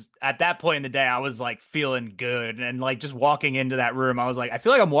 I was at that point in the day, I was like feeling good, and like just walking into that room, I was like, I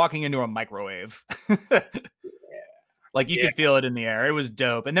feel like I'm walking into a microwave. Like you could feel it in the air. It was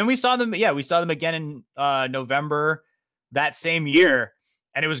dope. And then we saw them. Yeah, we saw them again in November that same year,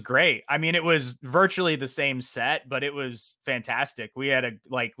 and it was great. I mean, it was virtually the same set, but it was fantastic. We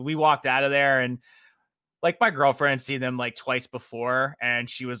walked out of there, and like my girlfriend had seen them like twice before, and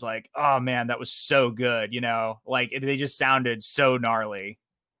she was like, oh man, that was so good. Like they just sounded so gnarly.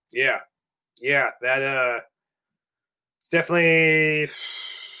 Yeah. That It's definitely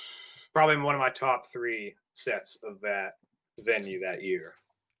probably one of my top 3 sets of that venue that year.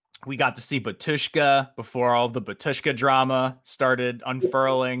 We got to see Batushka before all the Batushka drama started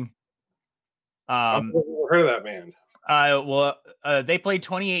unfurling. I've never heard of that band. They played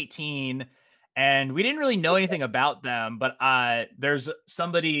 2018, and we didn't really know anything about them, but there's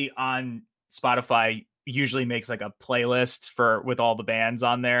somebody on Spotify usually makes like a playlist with all the bands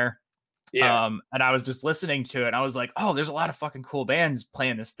on there. Yeah. And I was just listening to it, and I was like, oh, there's a lot of fucking cool bands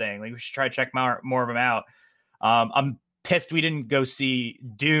playing this thing. Like, we should try to check more of them out. I'm pissed we didn't go see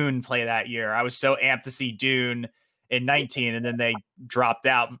Dune play that year. I was so amped to see Dune in 19, and then they dropped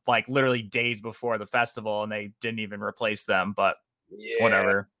out like literally days before the festival, and they didn't even replace them, but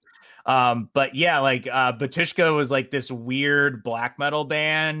whatever. But yeah, like Batushka was like this weird black metal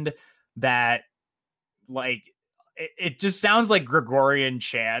band that like it just sounds like Gregorian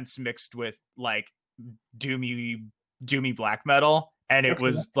chants mixed with like doomy black metal. And it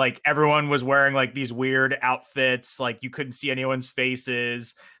was like everyone was wearing like these weird outfits, like you couldn't see anyone's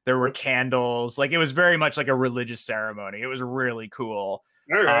faces. There were candles, like it was very much like a religious ceremony. It was really cool.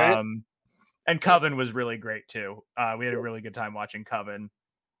 All right. And Coven was really great too. We had a really good time watching Coven.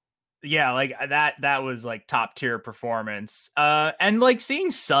 Yeah, like that was like top tier performance. And like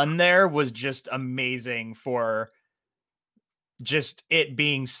seeing Sun there was just amazing for just it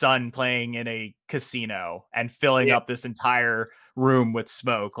being Sun playing in a casino and filling up this entire room with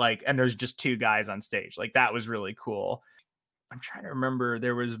smoke, like, and there's just 2 guys on stage. Like, that was really cool. I'm trying to remember,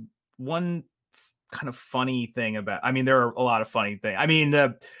 there was one kind of funny thing about, I mean, there are a lot of funny things. I mean,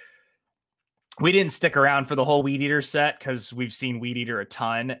 we didn't stick around for the whole Weed Eater set because we've seen Weed Eater a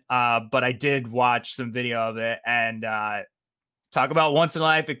ton, but I did watch some video of it, and talk about once in a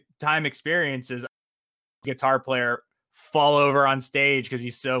lifetime experiences. Guitar player fall over on stage because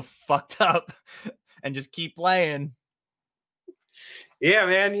he's so fucked up and just keep playing. Yeah,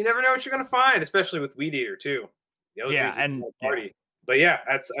 man, you never know what you're gonna find, especially with Weed Eater too. Yeah, and party. Yeah. But yeah,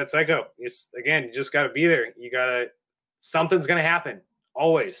 that's Psycho. It's again, you just gotta be there. You gotta, something's gonna happen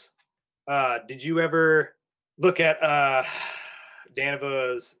always. Did you ever look at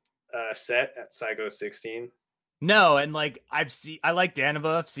Danova's set at Psycho 16? No, and like I like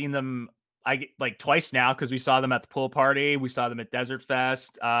Danova. I've seen them like twice now because we saw them at the pool party. We saw them at Desert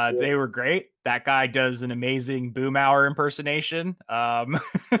Fest. They were great. That guy does an amazing Boomhauer impersonation. But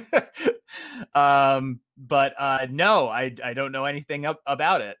no, I don't know anything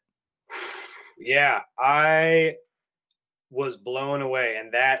about it. Yeah, I was blown away,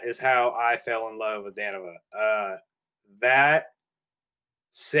 and that is how I fell in love with Danova. That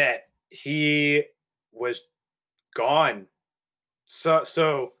set, he was gone.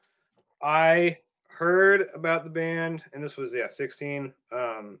 So I heard about the band, and this was 16.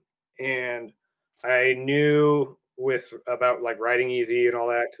 And I knew about like Riding Easy and all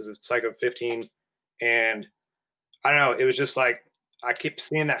that because of Psycho 15. And I don't know, it was just like I kept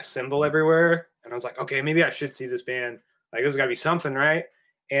seeing that symbol everywhere, and I was like, okay, maybe I should see this band. Like, this has got to be something, right?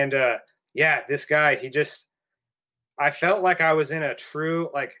 And yeah, this guy, I felt like I was in a true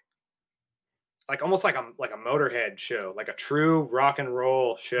like almost like a Motorhead show, like a true rock and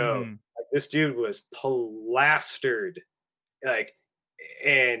roll show. Mm-hmm. Like, this dude was plastered, like,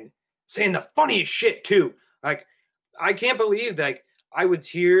 and saying the funniest shit too. Like, I can't believe that, like, I would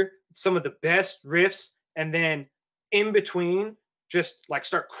hear some of the best riffs, and then in between just like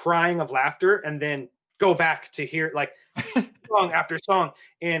start crying of laughter, and then go back to hear like song after song.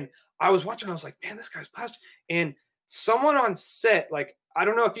 And I was watching, I was like, man, this guy's plastered. And someone on set, like, I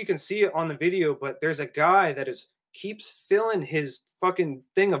don't know if you can see it on the video, but there's a guy that keeps filling his fucking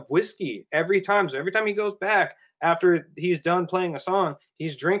thing of whiskey every time. So every time he goes back after he's done playing a song,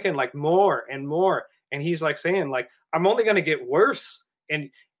 he's drinking like more and more. And he's like saying, like, I'm only going to get worse. And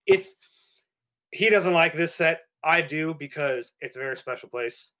he doesn't like this set. I do, because it's a very special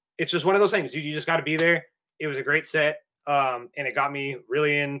place. It's just one of those things. You just got to be there. It was a great set. And it got me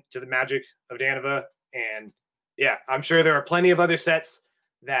really into the magic of Danova. And yeah, I'm sure there are plenty of other sets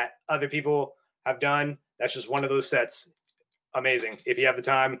that other people have done. That's just one of those sets. Amazing. If you have the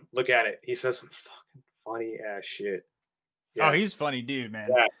time, look at it. He says some fucking funny ass shit. Yeah. Oh, he's a funny dude, man.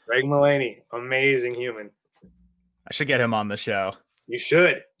 Yeah, Greg Mulaney, amazing human. I should get him on the show. You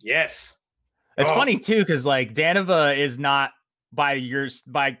should. Yes. It's funny too, because like Danova is not by your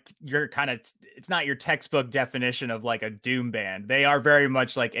kind of, it's not your textbook definition of like a doom band. They are very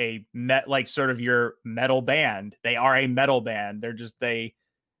much like like sort of your metal band. They are a metal band. They're just they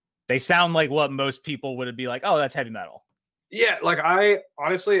sound like what most people would be like, oh, that's heavy metal. Yeah, like I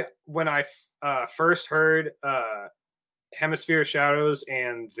honestly, when I first heard Hemisphere of Shadows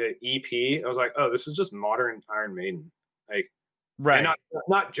and the EP, I was like, oh, this is just modern Iron Maiden. Like, Right. and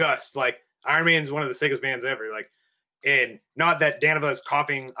not just like Iron Maiden is one of the sickest bands ever. Like, and not that Danova is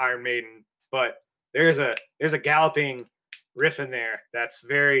copying Iron Maiden, but there's a galloping riff in there that's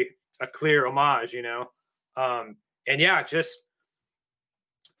very a clear homage, you know. And yeah, just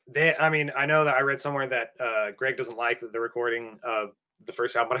they. I mean, I know that I read somewhere that Greg doesn't like the recording of the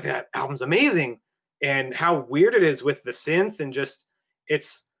first album, but I think that album's amazing. And how weird it is with the synth and just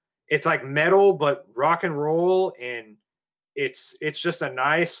it's like metal but rock and roll, and it's just a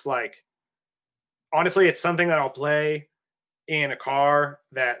nice, like, honestly, it's something that I'll play in a car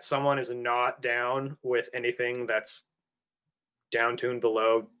that someone is not down with anything that's down tuned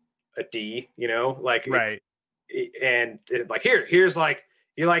below a D, you know, like Right. like here's like,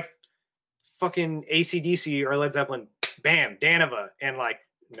 you like fucking AC/DC or Led Zeppelin, bam, Danova, and like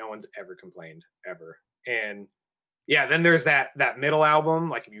no one's ever complained ever. And yeah, then there's that middle album,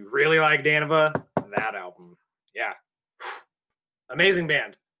 like if you really like Danova, that album, yeah, amazing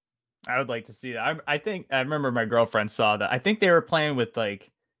band. I would like to see that. I think I remember my girlfriend saw that. I think they were playing with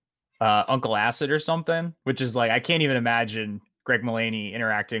like Uncle Acid or something, which is like I can't even imagine Greg Mullaney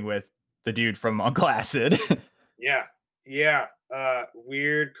interacting with the dude from Uncle Acid. Yeah,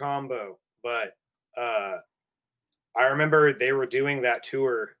 weird combo, but I remember they were doing that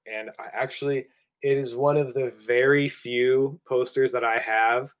tour, and it is one of the very few posters that I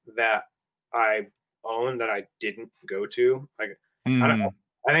have that I own that I didn't go to. Like, I don't know.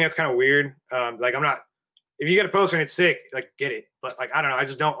 I think it's kind of weird. Like, I'm not. If you get a poster and it's sick, like, get it. But like, I don't know. I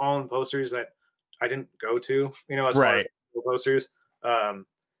just don't own posters that I didn't go to. You know, as far as posters.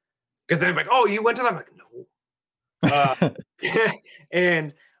 Because then I'm like, oh, you went to them? I'm like, no.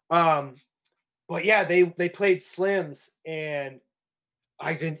 And but yeah, they played Slims, and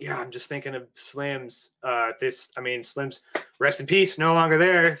I'm just thinking of Slims. Slims, rest in peace, no longer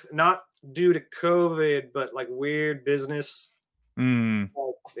there, not due to COVID, but like weird business. I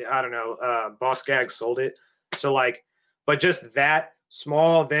don't know. Boss Gag sold it. So like, but just that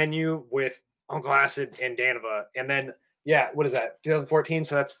small venue with Uncle Acid and Danova, and then yeah, what is that? 2014.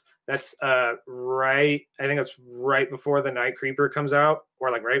 So that's right. I think that's right before the Night Creeper comes out,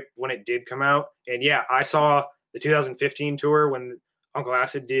 or like right when it did come out. And yeah, I saw the 2015 tour when Uncle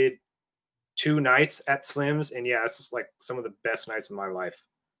Acid did 2 nights at Slim's, and yeah, it's just like some of the best nights of my life.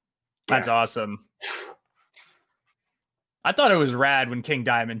 That's awesome. I thought it was rad when King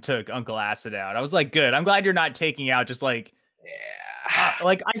Diamond took Uncle Acid out. I was like, good. I'm glad you're not taking out just like,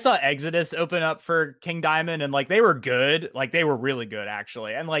 like I saw Exodus open up for King Diamond, and like they were good. Like they were really good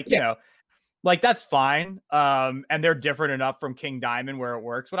actually. And like, you know, like that's fine. And they're different enough from King Diamond where it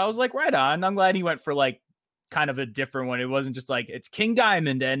works. But I was like, right on. I'm glad he went for like kind of a different one. It wasn't just like it's King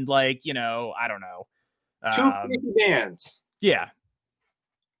Diamond and like, you know, I don't know. 2 bands. Yeah.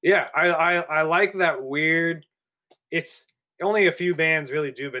 Yeah. I like that weird. It's only a few bands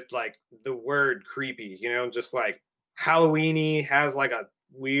really do, but like the word creepy, you know, just like Halloweeny has like a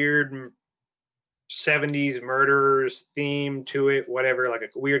weird 70s murderers theme to it, whatever, like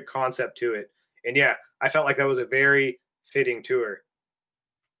a weird concept to it. And yeah, I felt like that was a very fitting tour.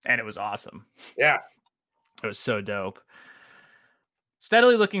 And it was awesome. Yeah. It was so dope.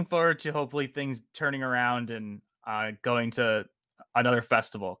 Steadily looking forward to hopefully things turning around and going to another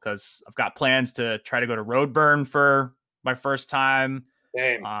festival, because I've got plans to try to go to Roadburn for my first time.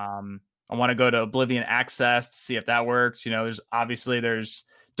 Same. I want to go to Oblivion Access to see if that works. You know, there's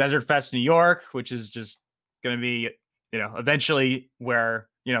Desert Fest New York, which is just going to be, you know, eventually where,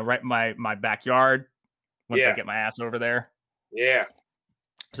 you know, right in my backyard once I get my ass over there. Yeah.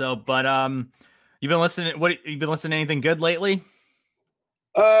 So, but you've been listening to anything good lately?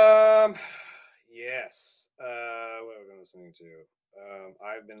 Yes. What have I been listening to?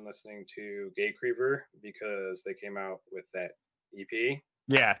 I've been listening to Gatecreeper because they came out with that EP.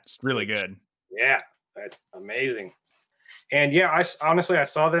 Yeah, it's really good. Yeah, that's amazing. And yeah, I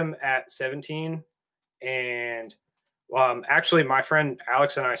saw them at 17, and actually my friend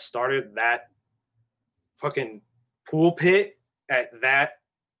Alex and I started that fucking pool pit at that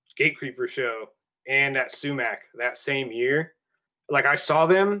Gatecreeper show and at Sumac that same year. Like I saw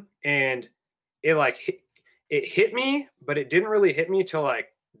them and it hit me, but it didn't really hit me till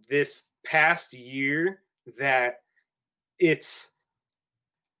like this past year that it's,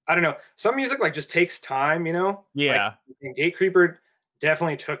 I don't know, some music like just takes time, you know? Yeah. Like, and Gatecreeper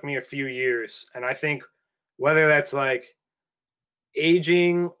definitely took me a few years. And I think whether that's like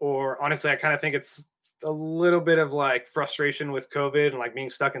aging or honestly, I kind of think it's a little bit of like frustration with COVID and like being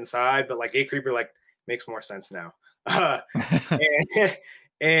stuck inside, but like Gatecreeper like makes more sense now.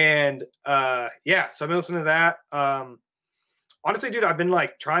 And yeah, so I've been listening to that. honestly, dude, I've been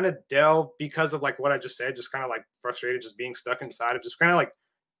like trying to delve because of like what I just said, just kind of like frustrated, just being stuck inside of just kind of like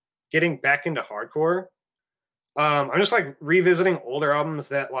getting back into hardcore. I'm just like revisiting older albums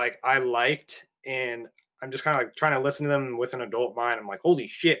that like I liked, and I'm just kind of like trying to listen to them with an adult mind. I'm like, holy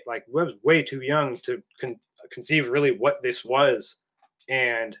shit, like I was way too young to conceive really what this was,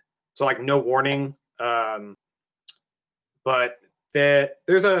 and so like No Warning, but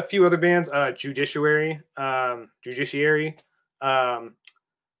there's a few other bands, Judiciary, um,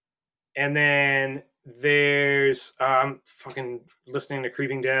 and then there's fucking listening to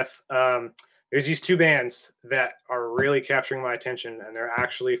Creeping Death. There's these two bands that are really capturing my attention, and they're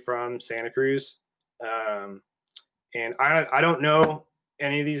actually from Santa Cruz. And I don't know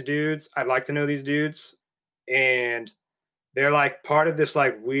any of these dudes. I'd like to know these dudes, and they're like part of this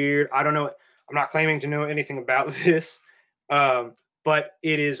like weird. I don't know. I'm not claiming to know anything about this, but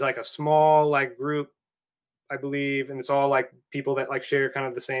it is like a small like group, I believe, and it's all like people that like share kind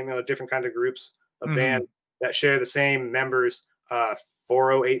of the same, different kinds of groups of band that share the same members.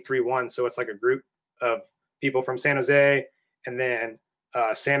 40831. So it's like a group of people from San Jose and then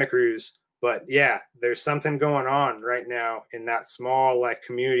Santa Cruz. But yeah, there's something going on right now in that small like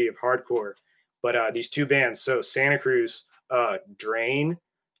community of hardcore. But these two bands, so Santa Cruz, Drain,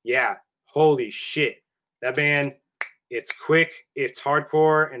 yeah, holy shit, that band, it's quick, it's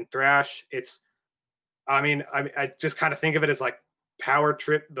hardcore and thrash. It's, I just kind of think of it as like Power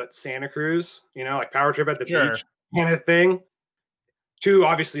Trip, but Santa Cruz, like Power Trip at the beach kind of thing. Two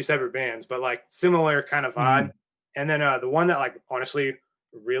obviously separate bands, but like similar kind of vibe. And then the one that like honestly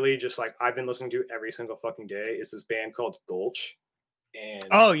really just like I've been listening to every single fucking day is this band called Gulch. And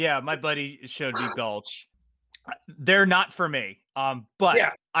oh yeah, my buddy showed me Gulch. They're not for me. But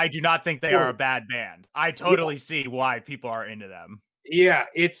yeah, I do not think they are a bad band. I totally see why people are into them. Yeah,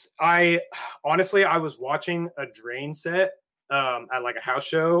 I was watching a Drain set at like a house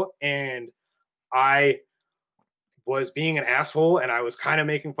show, and I was being an asshole, and I was kind of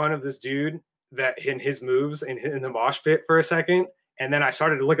making fun of this dude that in his moves in the mosh pit for a second. And then I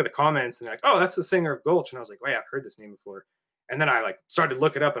started to look at the comments and like, oh, that's the singer of Gulch. And I was like, wait, I've heard this name before. And then I like started to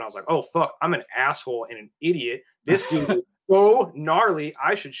look it up, and I was like, oh fuck, I'm an asshole and an idiot. This dude is so gnarly.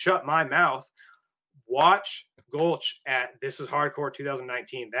 I should shut my mouth. Watch Gulch at This Is Hardcore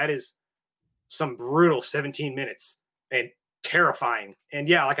 2019. That is some brutal 17 minutes and terrifying. And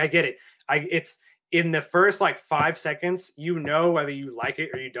yeah, like I get it. It's in the first like 5 seconds, whether you like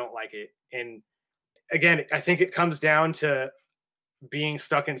it or you don't like it. And again, I think it comes down to being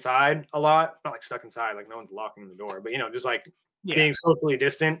stuck inside a lot. Not like stuck inside, like no one's locking the door, but just like being socially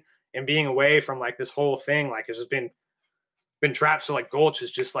distant and being away from like this whole thing. Like it's just been trapped. So like Gulch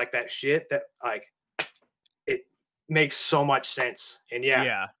is just like that shit that like it makes so much sense. And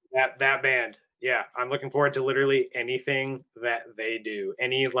that band, I'm looking forward to literally anything that they do.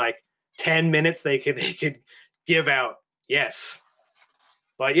 Any like 10 minutes they could give out. Yes.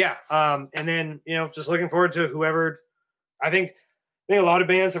 But yeah, and then just looking forward to whoever. I think a lot of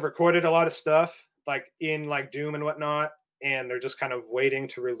bands have recorded a lot of stuff like in like Doom and whatnot, and they're just kind of waiting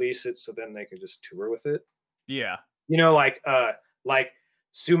to release it so then they can just tour with it. Yeah. Like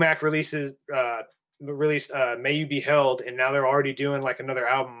Sumac released May You Be Held, and now they're already doing like another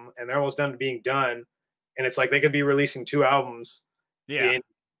album, and they're almost done being done, and it's like they could be releasing 2 albums in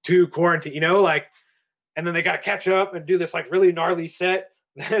 2 quarantine, and then they got to catch up and do this like really gnarly set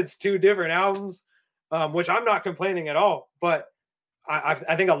that's 2 different albums, which I'm not complaining at all, but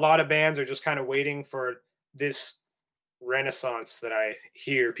I think a lot of bands are just kind of waiting for this renaissance that I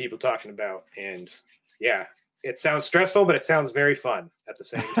hear people talking about. And yeah, it sounds stressful, but it sounds very fun at the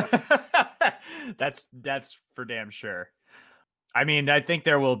same time. That's for damn sure. I mean, I think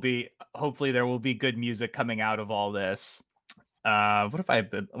hopefully there will be good music coming out of all this. I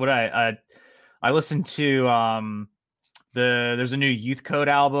listened to there's a new Youth Code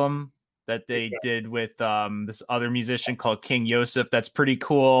album that they did with this other musician called King Yosef. That's pretty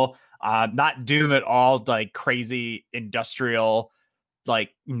cool. Not doom at all, like crazy industrial,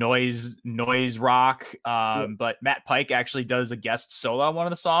 like noise rock. But Matt Pike actually does a guest solo on one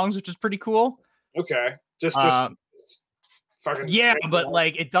of the songs, which is pretty cool. Okay. Just fucking but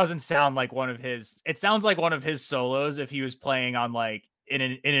like it doesn't sound like one of his. It sounds like one of his solos if he was playing on like in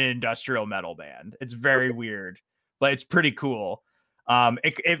an industrial metal band. It's very weird, but it's pretty cool.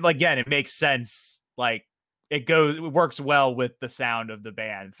 It makes sense. Like it works well with the sound of the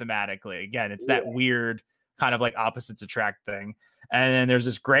band thematically. Again, it's that weird kind of like opposites attract thing. And then there's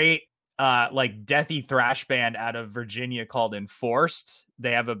this great like deathy thrash band out of Virginia called Enforced.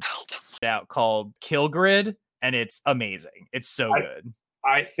 They have a out called Kill Grid, and it's amazing. It's so good.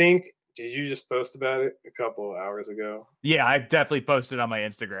 I think Did you just post about it a couple of hours ago? Yeah, I definitely posted on my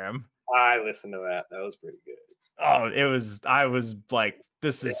Instagram. I listened to that. That was pretty good. Oh, I was like,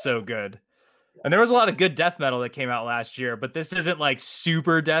 this is so good. And there was a lot of good death metal that came out last year, but this isn't like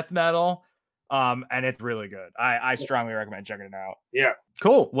super death metal. And it's really good. I strongly recommend checking it out. Yeah.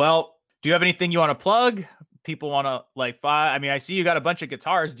 Cool. Well, do you have anything you want to plug? People want to like buy? I mean, I see you got a bunch of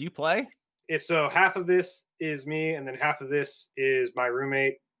guitars. Do you play? So half of this is me, and then half of this is my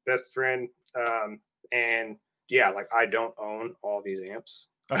roommate, best friend. And yeah, like I don't own all these amps.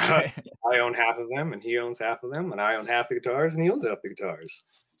 Okay. I own half of them, and he owns half of them, and I own half the guitars, and he owns half the guitars.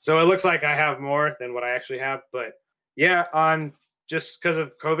 So it looks like I have more than what I actually have. But yeah, on just because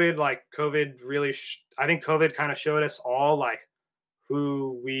of COVID, like COVID really, I think COVID kind of showed us all like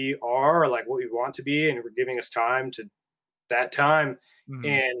who we are, or like what we want to be, and we're giving us time to that time. Mhm.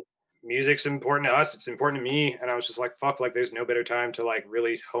 And music's important to us. It's important to me. And I was just like, fuck, like there's no better time to like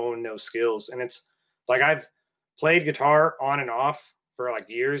really hone those skills. And it's like I've played guitar on and off for like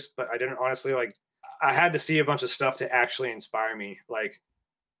years, but I didn't honestly like I had to see a bunch of stuff to actually inspire me. Like,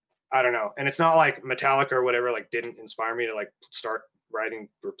 I don't know. And it's not like Metallica or whatever, like didn't inspire me to like start writing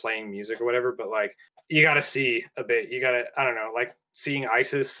or playing music or whatever, but like you got to see a bit. You got to, I don't know, like seeing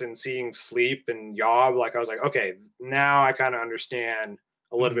Isis and seeing Sleep and Yob. Like I was like, okay, now I kind of understand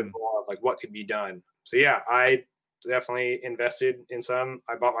a little bit more of like what could be done. So yeah, I definitely invested in some.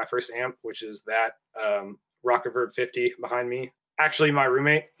 I bought my first amp, which is that Rockaverb 50 behind me. Actually, my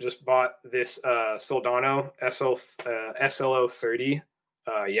roommate just bought this Soldano SLO 30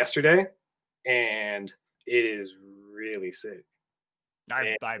 yesterday, and it is really sick.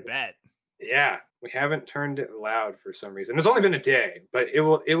 I bet. Yeah, we haven't turned it loud for some reason. It's only been a day, but it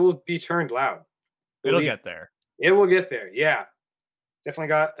will be turned loud. It'll get there. It will get there. Yeah, definitely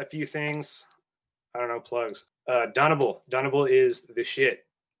got a few things. I don't know, plugs. Dunnable is the shit.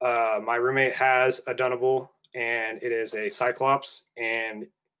 My roommate has a Dunnable, and it is a Cyclops. And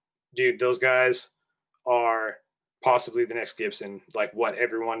dude, those guys are possibly the next Gibson. Like what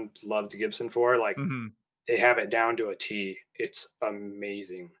everyone loves Gibson for. Like they have it down to a T. It's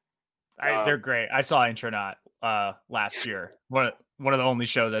amazing. They're great. I saw Intronaut last year. One of the only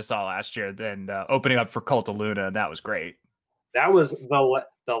shows I saw last year. Then opening up for Cult of Luna, that was great. That was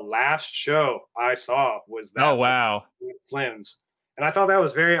the last show I saw was that. Oh wow, Slims, and I thought that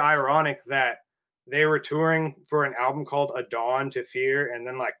was very ironic that they were touring for an album called A Dawn to Fear, and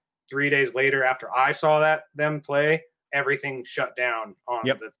then like 3 days later, after I saw them play, everything shut down on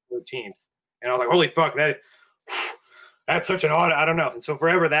the 13th, and I was like, holy fuck, that's such an odd. I don't know, and so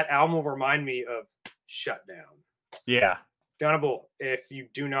forever that album will remind me of Shutdown. Yeah. Dunnable. If you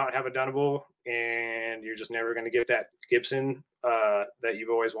do not have a Dunnable and you're just never going to get that Gibson that you've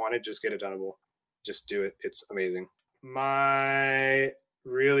always wanted, just get a Dunnable. Just do it. It's amazing. My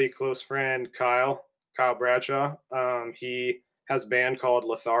really close friend Kyle Bradshaw, he has a band called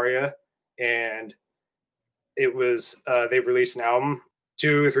Lotharia, and it was they released an album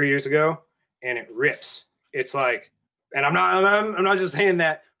 2 or 3 years ago, and it rips. It's like, and I'm not just saying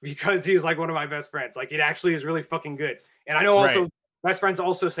that because he's like one of my best friends. Like it actually is really fucking good. And I know also best friends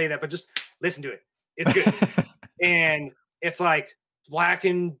also say that, but just listen to it. It's good. And it's like black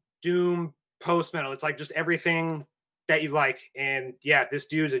and doom post metal. It's like just everything that you like. And yeah, this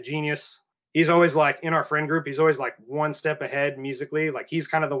dude's a genius. He's always like in our friend group, he's always like one step ahead musically. Like he's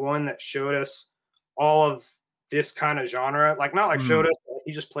kind of the one that showed us all of this kind of genre. Like not like showed us,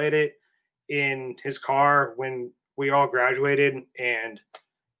 he just played it in his car when we all graduated. And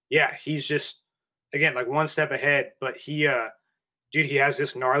yeah, he's just again like one step ahead. But he has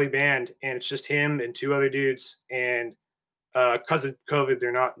this gnarly band, and it's just him and 2 other dudes. And because of COVID,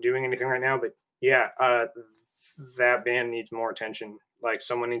 they're not doing anything right now. But yeah, that band needs more attention. Like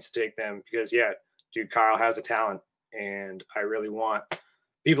someone needs to take them because yeah, dude, Kyle has a talent, and I really want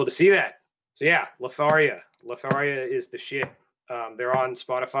people to see that. So yeah, Lotharia is the shit. They're on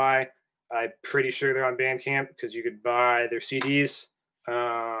Spotify. I'm pretty sure they're on Bandcamp because you could buy their CDs.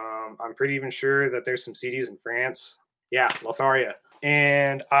 I'm pretty even sure that there's some CDs in France. Yeah, Lotharia.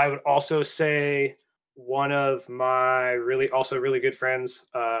 And I would also say one of my really good friends,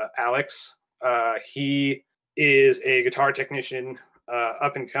 Alex, he is a guitar technician,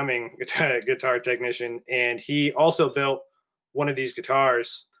 up and coming guitar technician. And he also built one of these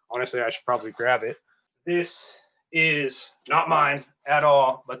guitars. Honestly, I should probably grab it. This is not mine at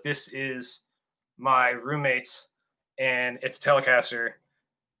all, but this is my roommate's, and it's a Telecaster.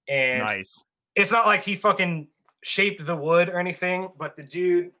 And nice. It's not like he fucking shaped the wood or anything, but the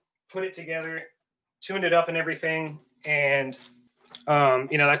dude put it together, tuned it up and everything. And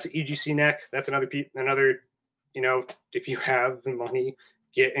that's an EGC neck. That's another, if you have the money,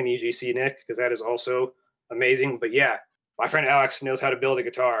 get an EGC Nick, because that is also amazing. But yeah, my friend Alex knows how to build a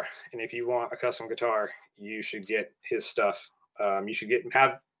guitar, and if you want a custom guitar, you should get his stuff. You should get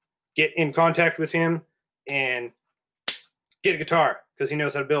in contact with him and get a guitar, because he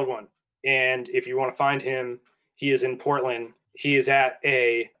knows how to build one. And if you want to find him, he is in Portland. He is at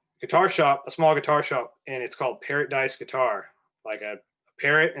a guitar shop, a small guitar shop, and it's called Parrot Dice Guitar, like a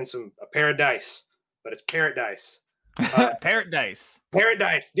parrot and a pair of dice, but it's Parrot Dice. Parrot Dice. Parrot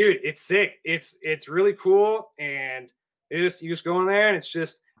Dice, dude, it's sick. It's really cool, and you just go in there, and it's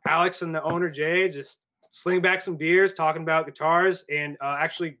just Alex and the owner Jay just sling back some beers, talking about guitars. And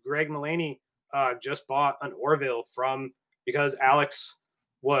actually, Greg Mullaney just bought an Orville because Alex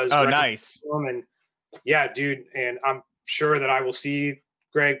was nice. And yeah, dude, and I'm sure that I will see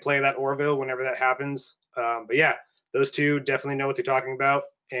Greg play that Orville whenever that happens. But yeah, those two definitely know what they're talking about.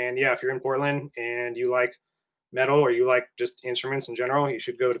 And yeah, if you're in Portland and you like metal or you like just instruments in general, you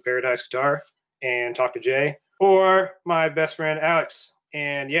should go to Parrot Dice Guitar and talk to Jay or my best friend Alex.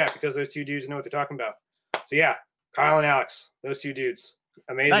 And yeah, because those two dudes know what they're talking about. So yeah, Kyle and Alex, those two dudes,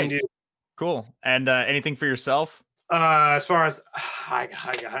 amazing dudes. Cool. And anything for yourself? As far as I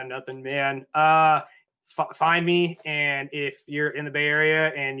got nothing, man. Find me, and if you're in the Bay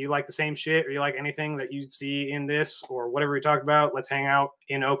Area and you like the same shit, or you like anything that you see in this or whatever we talk about, let's hang out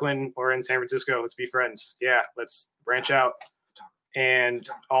in Oakland or in San Francisco. Let's be friends. Yeah, let's branch out. And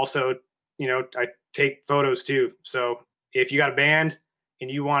also, I take photos too. So if you got a band and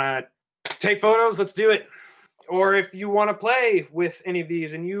you want to take photos, let's do it. Or if you want to play with any of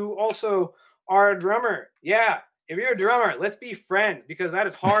these and you also are a drummer, yeah. If you're a drummer, let's be friends, because that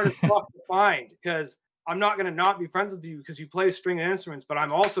is hard as fuck to find. Because I'm not going to not be friends with you because you play stringed instruments, but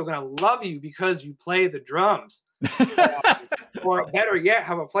I'm also going to love you because you play the drums. Or better yet,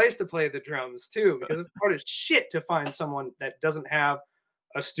 have a place to play the drums too, because it's hard as shit to find someone that doesn't have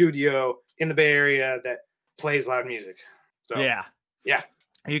a studio in the Bay Area that plays loud music. So yeah.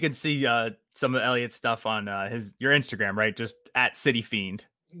 You can see some of Elliot's stuff on your Instagram, right? Just at City Fiend.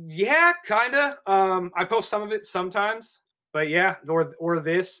 Yeah, kind of. I post some of it sometimes. But yeah, or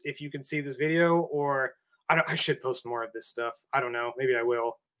this, if you can see this video, or I should post more of this stuff. I don't know. Maybe I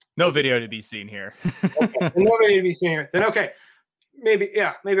will. No video to be seen here. Okay. No video to be seen here. Then okay. Maybe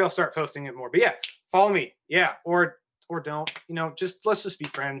I'll start posting it more. But yeah, follow me. Yeah. Or don't. Let's just be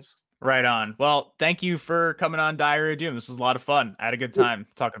friends. Right on. Well, thank you for coming on Diary of Doom. This was a lot of fun. I had a good time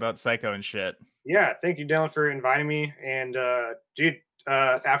talking about Psycho and shit. Yeah, thank you, Dylan, for inviting me. And dude,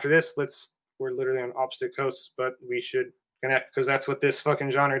 after this, we're literally on opposite coasts, but we should connect, because that's what this fucking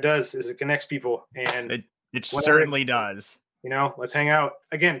genre does, is it connects people. And it certainly does. Let's hang out.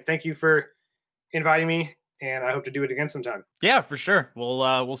 Again, thank you for inviting me, and I hope to do it again sometime. Yeah, for sure.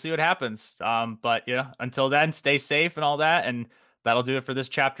 We'll see what happens. But until then, stay safe and all that, and that'll do it for this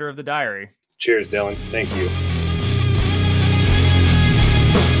chapter of the diary. Cheers, Dylan. Thank you.